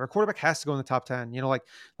top 5, or a quarterback has to go in the top 10.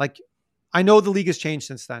 Like I know the league has changed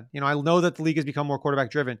since then. I know that the league has become more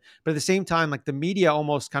quarterback driven, but at the same time, like, the media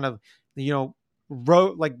almost kind of,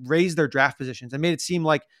 raised their draft positions and made it seem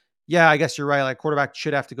like, yeah, I guess you're right. Like, quarterback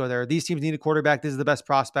should have to go there. These teams need a quarterback. This is the best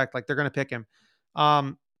prospect. Like, they're going to pick him.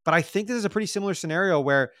 But I think this is a pretty similar scenario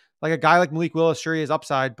where, like, a guy like Malik Willis, sure, he has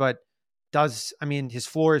upside, but his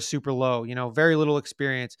floor is super low, very little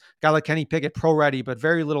experience. Guy like Kenny Pickett, pro ready, but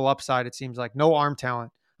very little upside. It seems like no arm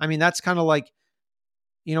talent. I mean, that's kind of like,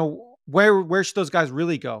 where should those guys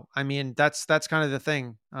really go? I mean, that's kind of the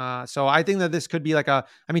thing. So I think that this could be like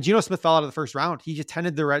Geno Smith fell out of the first round. He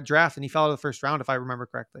attended the draft and he fell out of the first round, if I remember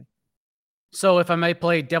correctly. So if I may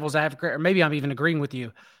play devil's advocate, or maybe I'm even agreeing with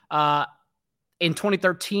you, in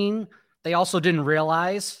 2013, they also didn't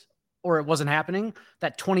realize, or it wasn't happening,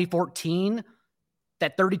 that 2014,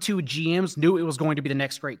 that 32 GMs knew it was going to be the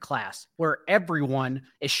next great class, where everyone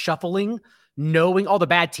is shuffling, knowing all the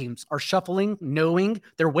bad teams are shuffling, knowing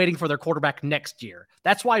they're waiting for their quarterback next year.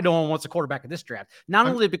 That's why no one wants a quarterback in this draft. Not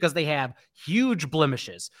only because they have huge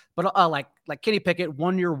blemishes, but like Kenny Pickett,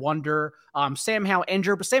 1-year wonder, Sam Howell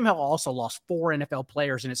injured, but Sam Howell also lost 4 NFL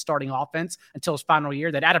players in his starting offense until his final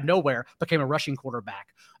year that out of nowhere became a rushing quarterback.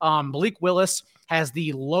 Malik Willis, has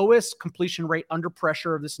the lowest completion rate under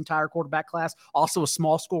pressure of this entire quarterback class. Also a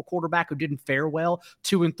small school quarterback who didn't fare well,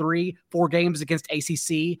 2-3, 4 games against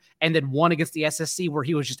ACC, and then 1 against the SSC where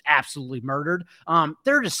he was just absolutely murdered.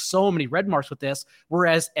 There are just so many red marks with this,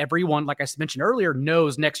 whereas everyone, like I mentioned earlier,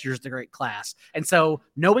 knows next year's the great class. And so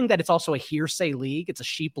knowing that it's also a hearsay league, it's a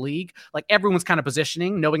sheep league, like everyone's kind of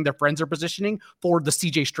positioning, knowing their friends are positioning for the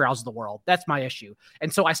CJ Strouds of the world. That's my issue.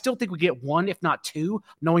 And so I still think we get 1, if not 2,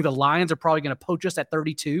 knowing the Lions are probably going to poach us at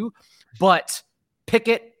 32. But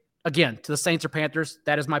Pickett, again, to the Saints or Panthers,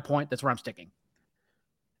 that is my point. That's where I'm sticking.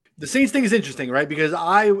 The Saints thing is interesting, right? Because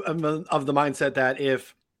I am of the mindset that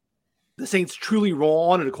if the Saints truly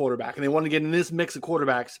roll on at a quarterback and they want to get in this mix of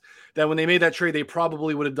quarterbacks, that when they made that trade, they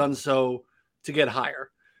probably would have done so to get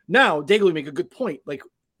higher. Now, Dagley make a good point. Like,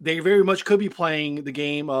 they very much could be playing the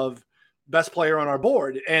game of best player on our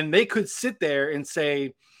board, and they could sit there and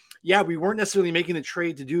say, yeah, we weren't necessarily making the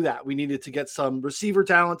trade to do that. We needed to get some receiver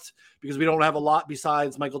talent because we don't have a lot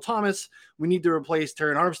besides Michael Thomas. We need to replace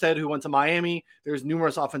Terran Armstead, who went to Miami. There's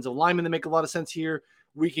numerous offensive linemen that make a lot of sense here.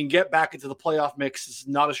 We can get back into the playoff mix. This is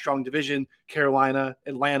not a strong division. Carolina,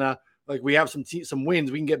 Atlanta, like we have some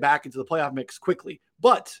wins. We can get back into the playoff mix quickly.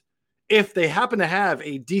 But if they happen to have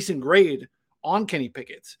a decent grade on Kenny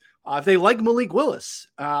Pickett, if they like Malik Willis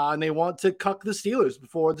and they want to cuck the Steelers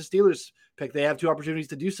before the Steelers pick, they have 2 opportunities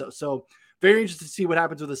to do so. So very interested to see what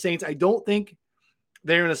happens with the Saints. I don't think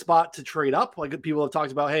they're in a spot to trade up. Like people have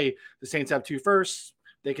talked about, hey, the Saints have 2 firsts.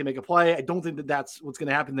 They can make a play. I don't think that that's what's going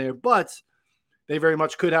to happen there, but they very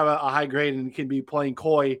much could have a high grade and can be playing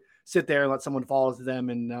coy, sit there and let someone fall to them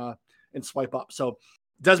and swipe up. So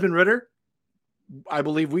Desmond Ridder, I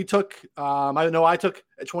believe we took, I took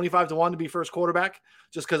at 25-1 to be first quarterback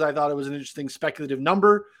just because I thought it was an interesting speculative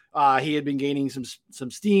number. He had been gaining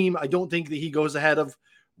some steam. I don't think that he goes ahead of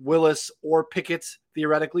Willis or Pickett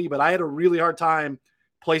theoretically, but I had a really hard time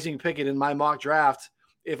placing Pickett in my mock draft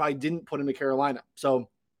if I didn't put him to Carolina. So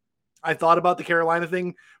I thought about the Carolina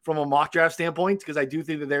thing from a mock draft standpoint because I do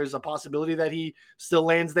think that there's a possibility that he still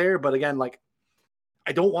lands there. But again, like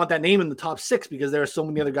I don't want that name in the top 6 because there are so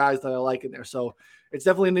many other guys that I like in there. So it's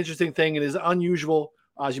definitely an interesting thing. It is unusual.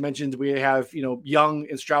 As you mentioned, we have, Young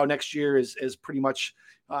and Stroud next year is pretty much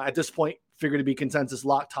at this point figured to be consensus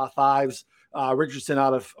lock top 5s. Richardson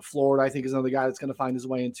out of Florida, I think, is another guy that's going to find his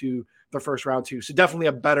way into the first round too. So definitely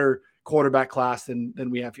a better quarterback class than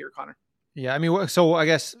we have here, Connor. Yeah, I mean, so I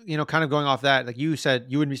guess, kind of going off that, like you said,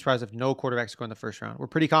 you wouldn't be surprised if no quarterbacks go in the first round. We're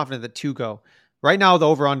pretty confident that 2 go. Right now, the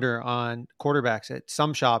over-under on quarterbacks at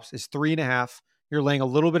some shops is 3.5. You're laying a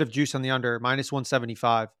little bit of juice on the under,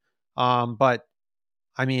 -175. But,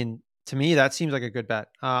 I mean, to me, that seems like a good bet.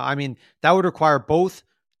 I mean, that would require both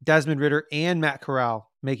Desmond Ridder and Matt Corral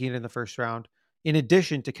making it in the first round, in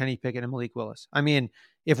addition to Kenny Pickett and Malik Willis. I mean,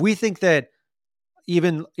 if we think both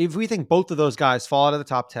of those guys fall out of the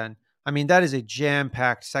top 10, I mean, that is a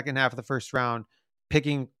jam-packed second half of the first round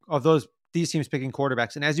these teams picking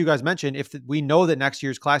quarterbacks. And as you guys mentioned, we know that next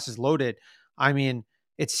year's class is loaded, I mean,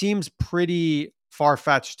 it seems pretty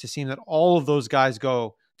far-fetched to seem that all of those guys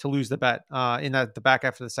go to lose the bet in the back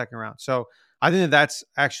half of the second round. So I think that's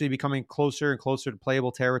actually becoming closer and closer to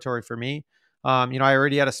playable territory for me. I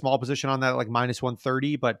already had a small position on that, like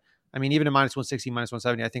 -130, but I mean, even at -160,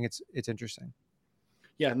 -170, I think it's interesting.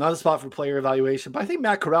 Yeah, not a spot for player evaluation, but I think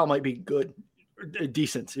Matt Corral might be good, or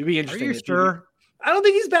decent. It'd be interesting. Are you sure? I don't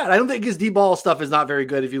think he's bad. I don't think his deep ball stuff is not very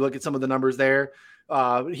good. If you look at some of the numbers there,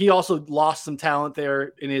 he also lost some talent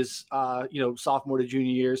there in his, sophomore to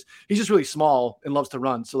junior years. He's just really small and loves to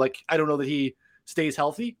run. So I don't know that he stays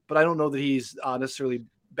healthy, but I don't know that he's necessarily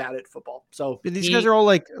bad at football. So these guys are all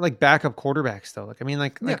like backup quarterbacks though.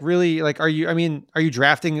 Really, are you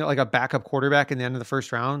drafting like a backup quarterback in the end of the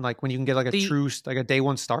first round? Like when you can get a day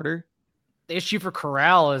 1 starter? The issue for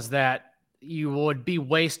Corral is that you would be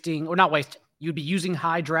you'd be using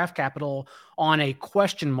high draft capital on a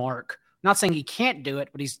question mark. Not saying he can't do it,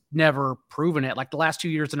 but he's never proven it. Like the last 2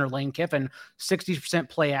 years under Lane Kiffin, 60%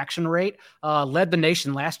 play action rate, led the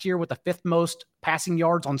nation last year with the 5th most passing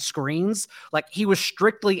yards on screens. Like he was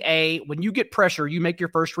strictly when you get pressure, you make your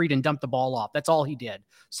first read and dump the ball off. That's all he did.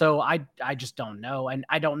 So I just don't know. And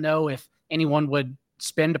I don't know if anyone would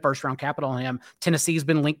spend a first round capital on him. Tennessee's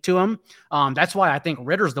been linked to him. That's why I think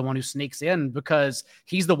Ritter's the one who sneaks in, because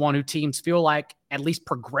he's the one who teams feel like at least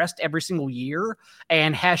progressed every single year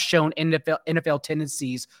and has shown NFL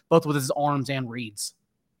tendencies, both with his arms and reads.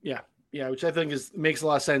 Yeah, which I think makes a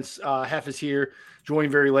lot of sense. Hef is here,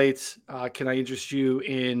 joined very late. Can I interest you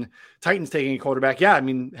in Titans taking a quarterback? Yeah, I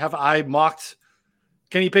mean, I mocked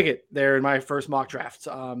Kenny Pickett there in my first mock draft.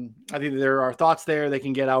 I think there are thoughts there they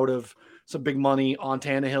can get out of some big money on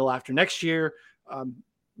Tannehill after next year.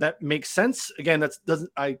 that makes sense. Again,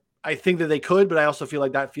 I think that they could, but I also feel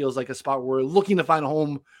like that feels like a spot where we're looking to find a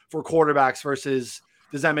home for quarterbacks versus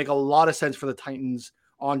does that make a lot of sense for the Titans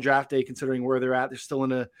on draft day, considering where they're at? They're still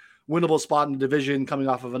in a winnable spot in the division coming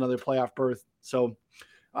off of another playoff berth. So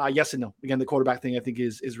yes and no. Again, the quarterback thing I think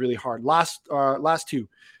is really hard. Last two.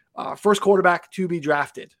 First quarterback to be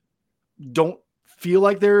drafted. Don't feel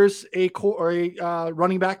like there's a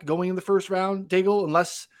running back going in the first round, Daigle,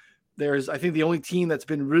 unless there's, I think the only team that's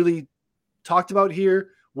been really talked about here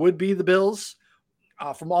would be the Bills.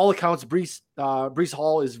 From all accounts, Breece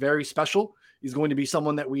Hall is very special. He's going to be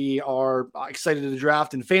someone that we are excited to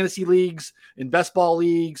draft in fantasy leagues, in best ball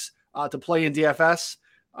leagues, to play in DFS.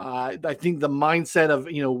 I think the mindset of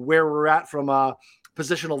where we're at from a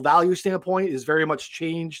positional value standpoint is very much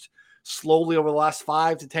changed slowly over the last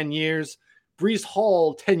 5 to 10 years. Breece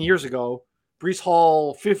Hall 10 years ago, Breece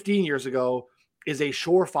Hall 15 years ago is a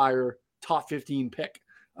surefire top 15 pick.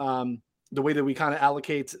 The way that we kind of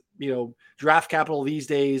allocate, draft capital these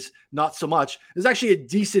days, not so much. There's actually a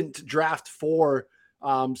decent draft for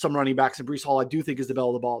some running backs, and Breece Hall, I do think, is the belle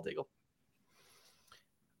of the ball, Daigle.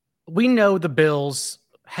 We know the Bills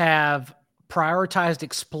have prioritized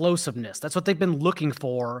explosiveness. That's what they've been looking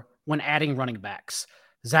for when adding running backs.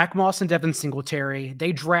 Zach Moss and Devin Singletary,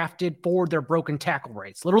 they drafted for their broken tackle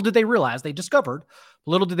rates. Little did they realize the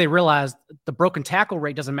broken tackle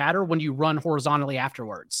rate doesn't matter when you run horizontally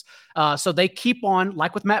afterwards. So they keep on,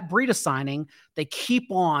 like with Matt Breida signing, they keep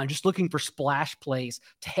on just looking for splash plays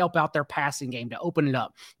to help out their passing game, to open it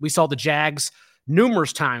up. We saw the Jags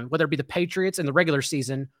numerous times, whether it be the Patriots in the regular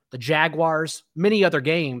season, the Jaguars, many other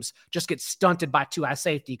games, just get stunted by two-high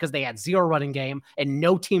safety because they had zero running game and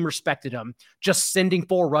no team respected them, just sending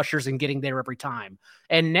 4 rushers and getting there every time.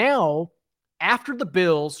 And now, after the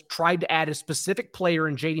Bills tried to add a specific player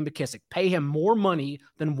in J.D. McKissic, pay him more money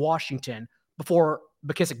than Washington before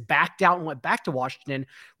McKissic backed out and went back to Washington,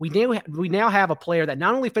 we now have a player that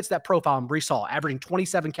not only fits that profile in Breece Hall, averaging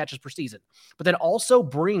 27 catches per season, but that also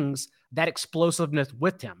brings that explosiveness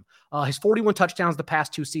with him. His 41 touchdowns the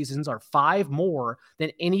past 2 seasons are 5 more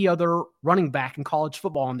than any other running back in college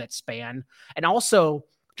football in that span. And also,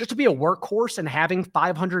 just to be a workhorse and having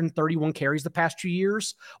 531 carries the past 2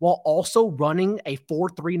 years, while also running a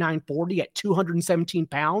 4.39 40 at 217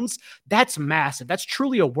 pounds, that's massive. That's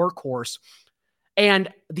truly a workhorse.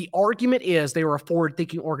 And the argument is they were a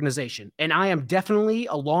forward-thinking organization. And I am definitely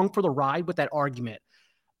along for the ride with that argument.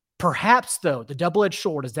 Perhaps, though, the double-edged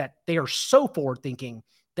sword is that they are so forward-thinking,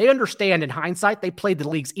 they understand in hindsight they played the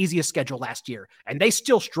league's easiest schedule last year, and they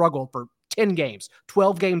still struggled for 10 games,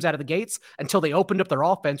 12 games out of the gates until they opened up their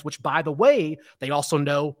offense, which, by the way, they also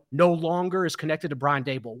know no longer is connected to Brian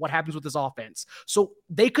Daboll. What happens with his offense? So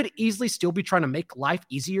they could easily still be trying to make life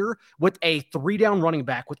easier with a 3-down running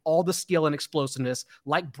back with all the skill and explosiveness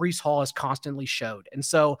like Breece Hall has constantly showed. And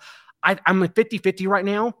so I'm at 50-50 right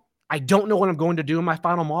now. I don't know what I'm going to do in my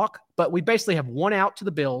final mock, but we basically have one out to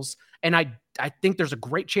the Bills, and I think there's a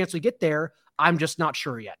great chance we get there. I'm just not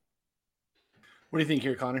sure yet. What do you think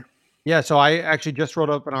here, Connor? Yeah, so I actually just wrote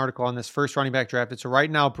up an article on this first running back drafted. So right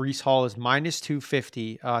now, Breece Hall is minus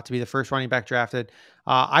 250 to be the first running back drafted.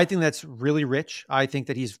 I think that's really rich. I think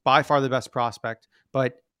that he's by far the best prospect.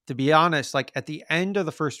 But to be honest, like at the end of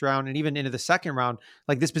the first round and even into the second round,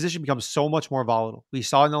 like this position becomes so much more volatile. We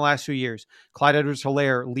saw in the last few years, Clyde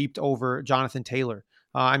Edwards-Helaire leaped over Jonathan Taylor.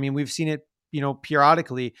 I mean, we've seen it,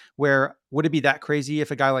 periodically, where would it be that crazy if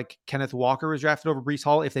a guy like Kenneth Walker was drafted over Breece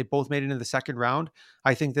Hall if they both made it into the second round?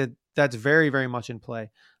 I think that that's very, very much in play.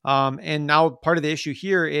 And now part of the issue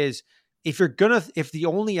here is if the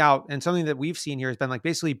only out, and something that we've seen here has been like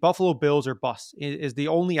basically Buffalo Bills or bust is the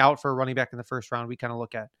only out for a running back in the first round we kind of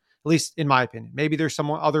look at least in my opinion. Maybe there's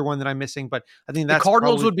some other one that I'm missing, but I think that's the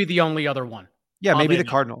Cardinals would be the only other one. Yeah, maybe the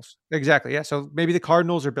Cardinals. Exactly. Yeah. So maybe the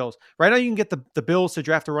Cardinals or Bills. Right now you can get the Bills to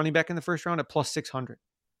draft a running back in the first round at plus 600.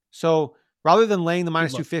 So rather than laying the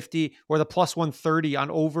minus 250 or the plus 130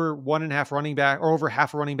 on over 1.5 running back or over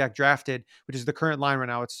half a running back drafted, which is the current line right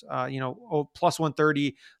now, it's plus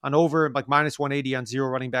 130 on over like minus 180 on 0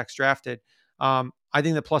 running backs drafted. I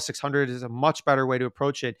think the plus 600 is a much better way to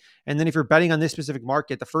approach it. And then if you're betting on this specific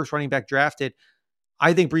market, the first running back drafted,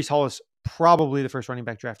 I think Breece Hall is probably the first running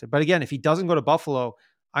back drafted. But again, if he doesn't go to Buffalo,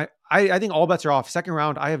 I think all bets are off. Second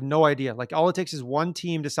round, I have no idea. Like all it takes is one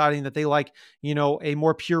team deciding that they like, a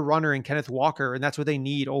more pure runner in Kenneth Walker, and that's what they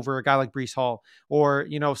need over a guy like Breece Hall. Or,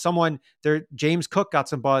 James Cook got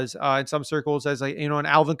some buzz in some circles as like, an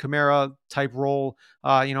Alvin Kamara type role,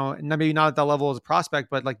 maybe not at that level as a prospect,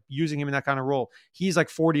 but like using him in that kind of role. He's like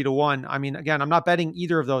 40 to 1. I mean, again, I'm not betting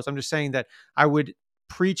either of those. I'm just saying that I would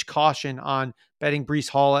preach caution on betting Breece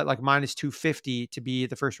Hall at like minus 250 to be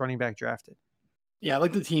the first running back drafted. Yeah, I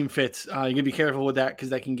like the team fits. You're going to be careful with that because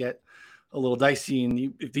that can get a little dicey.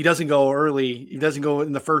 And if he doesn't go early, he doesn't go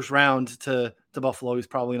in the first round to Buffalo, he's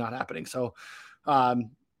probably not happening. So,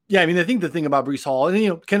 yeah, I mean, I think the thing about Breece Hall,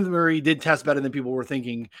 and, Kenneth Murray did test better than people were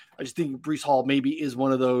thinking. I just think Breece Hall maybe is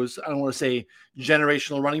one of those, I don't want to say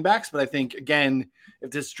generational running backs, but I think, again,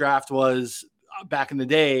 if this draft was back in the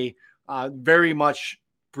day, very much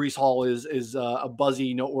Breece Hall is a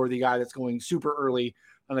buzzy, noteworthy guy that's going super early.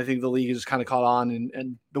 And I think the league has just kind of caught on,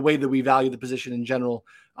 and the way that we value the position in general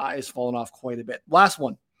is fallen off quite a bit. Last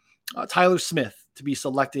one, Tyler Smith to be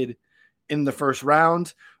selected in the first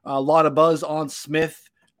round. A lot of buzz on Smith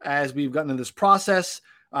as we've gotten into this process.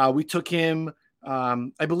 We took him,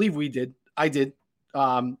 I believe I did,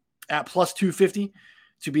 at plus 250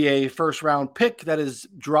 to be a first round pick. That is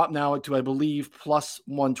dropped now to, I believe, plus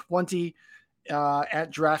 120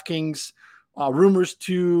 at DraftKings. Rumors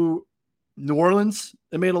to New Orleans,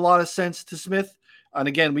 it made a lot of sense to Smith. And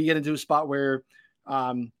again, we get into a spot where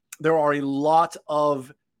there are a lot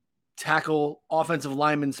of tackle, offensive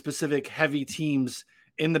lineman specific heavy teams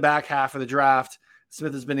in the back half of the draft.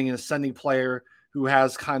 Smith has been an ascending player who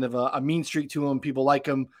has kind of a mean streak to him. People like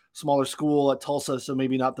him. Smaller school at Tulsa, so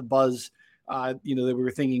maybe not the buzz that we were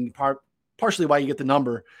thinking. Partially why you get the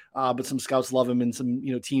number, but some scouts love him and some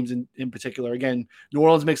teams in particular. Again, New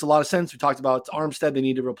Orleans makes a lot of sense. We talked about Armstead; they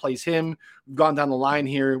need to replace him. We've gone down the line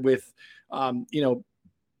here with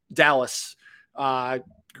Dallas,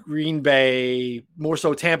 Green Bay, more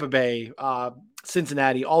so Tampa Bay,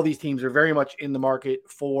 Cincinnati. All these teams are very much in the market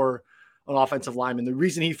for an offensive lineman. The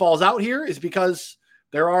reason he falls out here is because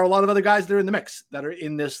there are a lot of other guys that are in the mix that are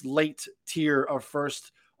in this late tier of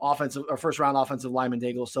first round offensive lineman,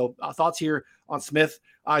 Daigle. So thoughts here on Smith.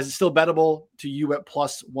 Is it still bettable to you at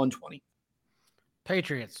plus 120?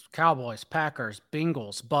 Patriots, Cowboys, Packers,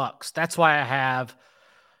 Bengals, Bucks. That's why I have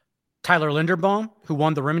Tyler Linderbaum, who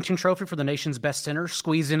won the Remington Trophy for the nation's best center,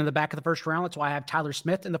 squeezed into the back of the first round. That's why I have Tyler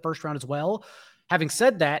Smith in the first round as well. Having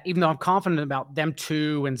said that, even though I'm confident about them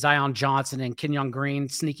two and Zion Johnson and Kenyon Green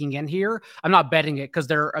sneaking in here, I'm not betting it because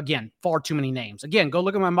there are, again, far too many names. Again, go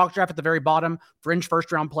look at my mock draft at the very bottom, fringe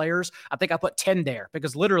first-round players. I think I put 10 there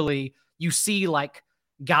because literally you see like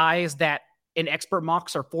guys that in expert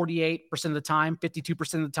mocks are 48% of the time,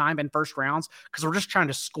 52% of the time in first rounds because we're just trying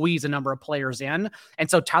to squeeze a number of players in.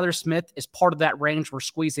 And so Tyler Smith is part of that range we're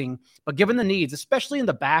squeezing. But given the needs, especially in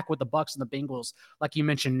the back with the Bucks and the Bengals, like you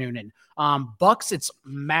mentioned, Noonan, Bucks, it's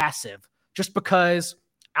massive just because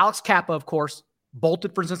Alex Kappa, of course,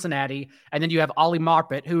 bolted for Cincinnati. And then you have Ollie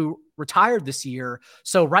Marpet, who retired this year.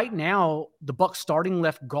 So right now, the Bucs starting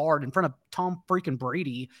left guard in front of Tom freaking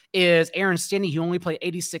Brady is Aaron Stinney, who only played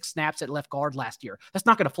 86 snaps at left guard last year. That's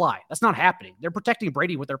not going to fly. That's not happening. They're protecting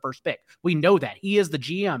Brady with their first pick. We know that. He is the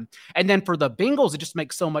GM. And then for the Bengals, it just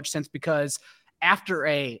makes so much sense because after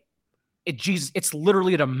it's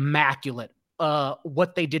literally an immaculate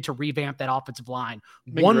what they did to revamp that offensive line.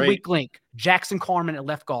 Weak link, Jackson Carman at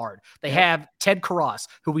left guard. They have Ted Karras,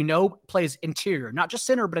 who we know plays interior, not just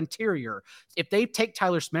center, but interior. If they take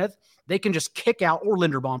Tyler Smith, they can just kick out, or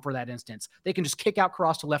Linderbaum for that instance. They can just kick out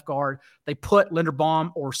Karras to left guard. They put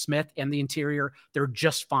Linderbaum or Smith in the interior. They're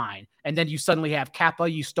just fine. And then you suddenly have Kappa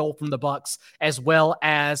you stole from the Bucks, as well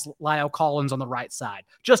as Lyle Collins on the right side.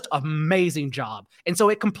 Just amazing job. And so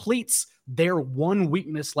it completes their one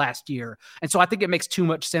weakness last year. And so I think it makes too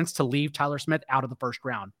much sense to leave Tyler Smith out of the first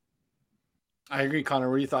round. I agree, Connor.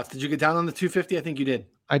 What are your thoughts? Did you get down on the 250? I think you did.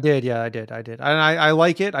 I did. Yeah, I did. And I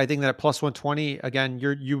like it. I think that at plus 120, again,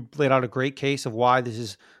 you laid out a great case of why this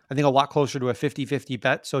is, I think, a lot closer to a 50-50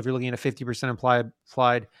 bet. So if you're looking at a 50% implied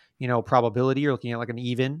probability, you're looking at like an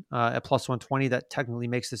even at plus 120. That technically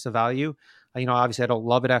makes this a value. Obviously I don't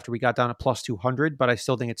love it after we got down to plus 200, but I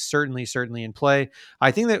still think it's certainly in play.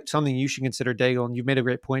 I think that something you should consider, Daigle, and you've made a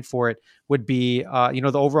great point for it, would be,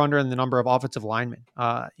 the over under and the number of offensive linemen.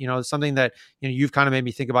 Something that, you've kind of made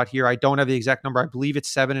me think about here. I don't have the exact number. I believe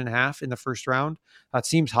it's 7.5 in the first round. That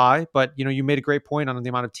seems high, but you made a great point on the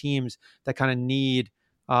amount of teams that kind of need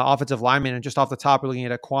offensive linemen. And just off the top, we're looking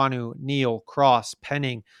at Ekwonu, Neal, Cross,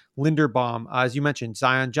 Penning, Linderbaum, as you mentioned,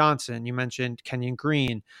 Zion Johnson, you mentioned Kenyon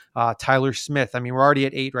Green, Tyler Smith. I mean, we're already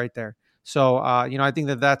at 8 right there. So, I think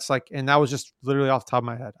that's like, and that was just literally off the top of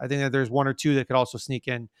my head. I think that there's 1 or 2 that could also sneak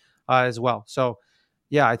in as well. So,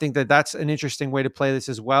 yeah, I think that that's an interesting way to play this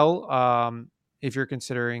as well. If you're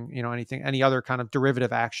considering, any other kind of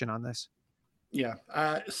derivative action on this. Yeah.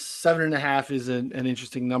 7.5 is an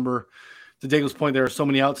interesting number to Daigle's point, there are so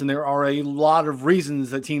many outs, and there are a lot of reasons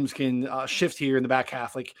that teams can shift here in the back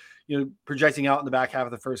half. Like, projecting out in the back half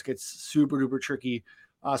of the first gets super duper tricky,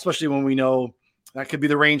 especially when we know that could be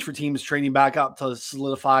the range for teams trading back up to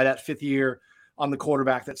solidify that 5th year on the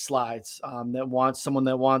quarterback that slides, that wants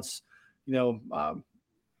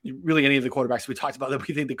really any of the quarterbacks we talked about that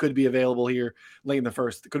we think that could be available here late in the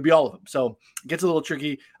first. It could be all of them. So it gets a little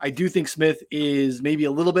tricky. I do think Smith is maybe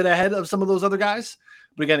a little bit ahead of some of those other guys,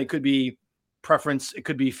 but again, it could be preference. It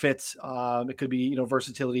could be fit. It could be,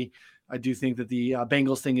 versatility. I do think that the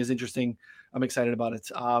Bengals thing is interesting. I'm excited about it.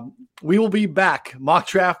 We will be back. Mock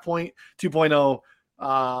Draft Point 2.0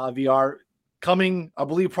 VR coming, I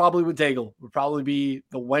believe, probably with Daigle. Will probably be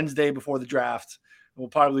the Wednesday before the draft. It will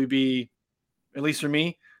probably be, at least for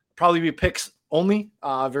me, probably be picks only.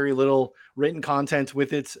 Very little written content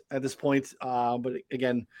with it at this point. But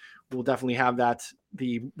again, we'll definitely have that,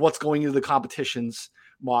 the what's going into the competitions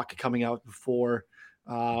mock coming out before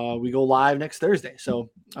we go live next Thursday. So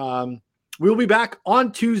we'll be back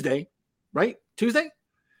on Tuesday, right? Tuesday?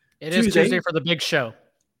 It is Tuesday for the big show.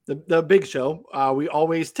 The big show. We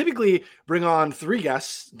always typically bring on 3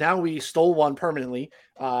 guests. Now we stole one permanently,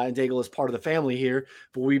 and Daigle is part of the family here.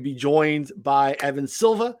 But we'd be joined by Evan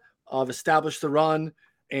Silva of Establish the Run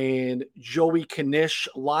and Joey Knish,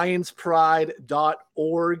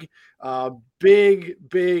 lionspride.org.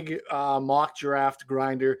 Big mock draft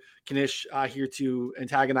grinder. Knish here to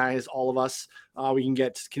antagonize all of us. We can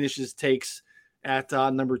get Knish's takes at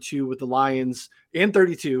number 2 with the Lions and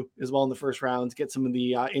 32 as well in the first round. Get some of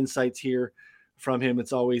the insights here from him.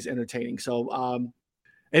 It's always entertaining. So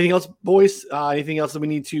anything else, boys? Anything else that we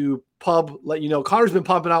need to let you know? Connor's been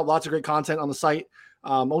pumping out lots of great content on the site.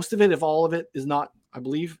 Most of it, if all of it is not, I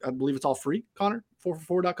believe it's all free, Connor,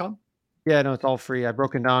 4for4.com. Yeah, no, it's all free. I've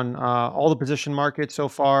broken down all the position markets so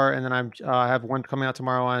far, and then I have one coming out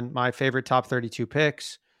tomorrow on my favorite top 32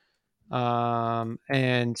 picks.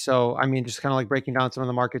 And so, just kind of like breaking down some of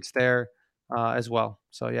the markets there as well.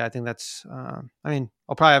 So yeah, I think that's, I'll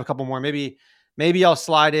probably have a couple more. Maybe I'll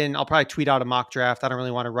slide in. I'll probably tweet out a mock draft. I don't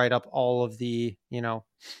really want to write up all of the,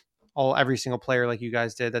 every single player like you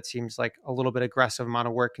guys did. That seems like a little bit aggressive amount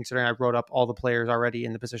of work considering I wrote up all the players already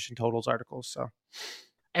in the position totals articles. So.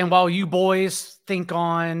 And while you boys think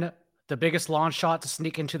on the biggest launch shot to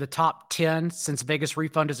sneak into the top 10, since Vegas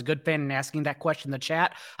Refund is a good fan and asking that question in the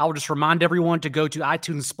chat, I will just remind everyone to go to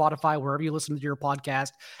iTunes, Spotify, wherever you listen to your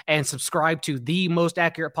podcast, and subscribe to The Most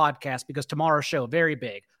Accurate Podcast, because tomorrow's show, very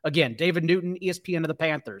big. Again, David Newton, ESPN of the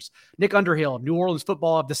Panthers, Nick Underhill, New Orleans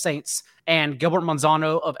Football of the Saints, and Gilbert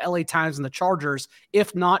Manzano of LA Times and the Chargers,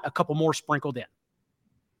 if not a couple more sprinkled in.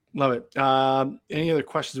 Love it. Any other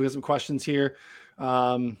questions? We have some questions here.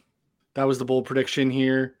 That was the bold prediction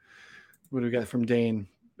here. What do we got from Dane?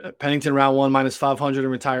 Pennington round 1 -500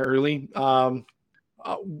 and retire early.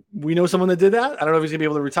 We know someone that did that. I don't know if he's gonna be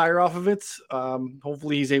able to retire off of it.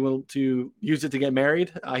 Hopefully he's able to use it to get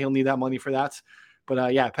married. He'll need that money for that.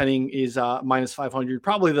 But yeah, Penning is -500.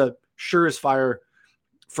 Probably the surest fire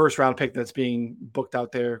first round pick that's being booked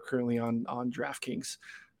out there currently on DraftKings.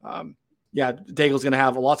 Yeah, Daigle's gonna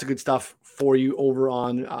have lots of good stuff for you over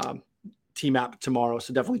on Team App tomorrow.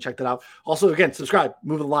 So definitely check that out. Also, again, subscribe,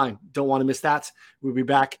 move the line. Don't want to miss that. We'll be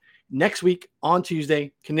back next week on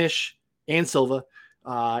Tuesday, Knish and Silva,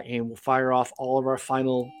 and we'll fire off all of our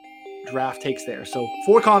final draft takes there. So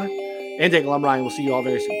for Connor and Daigle, I'm Ryan. We'll see you all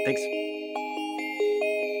very soon. Thanks.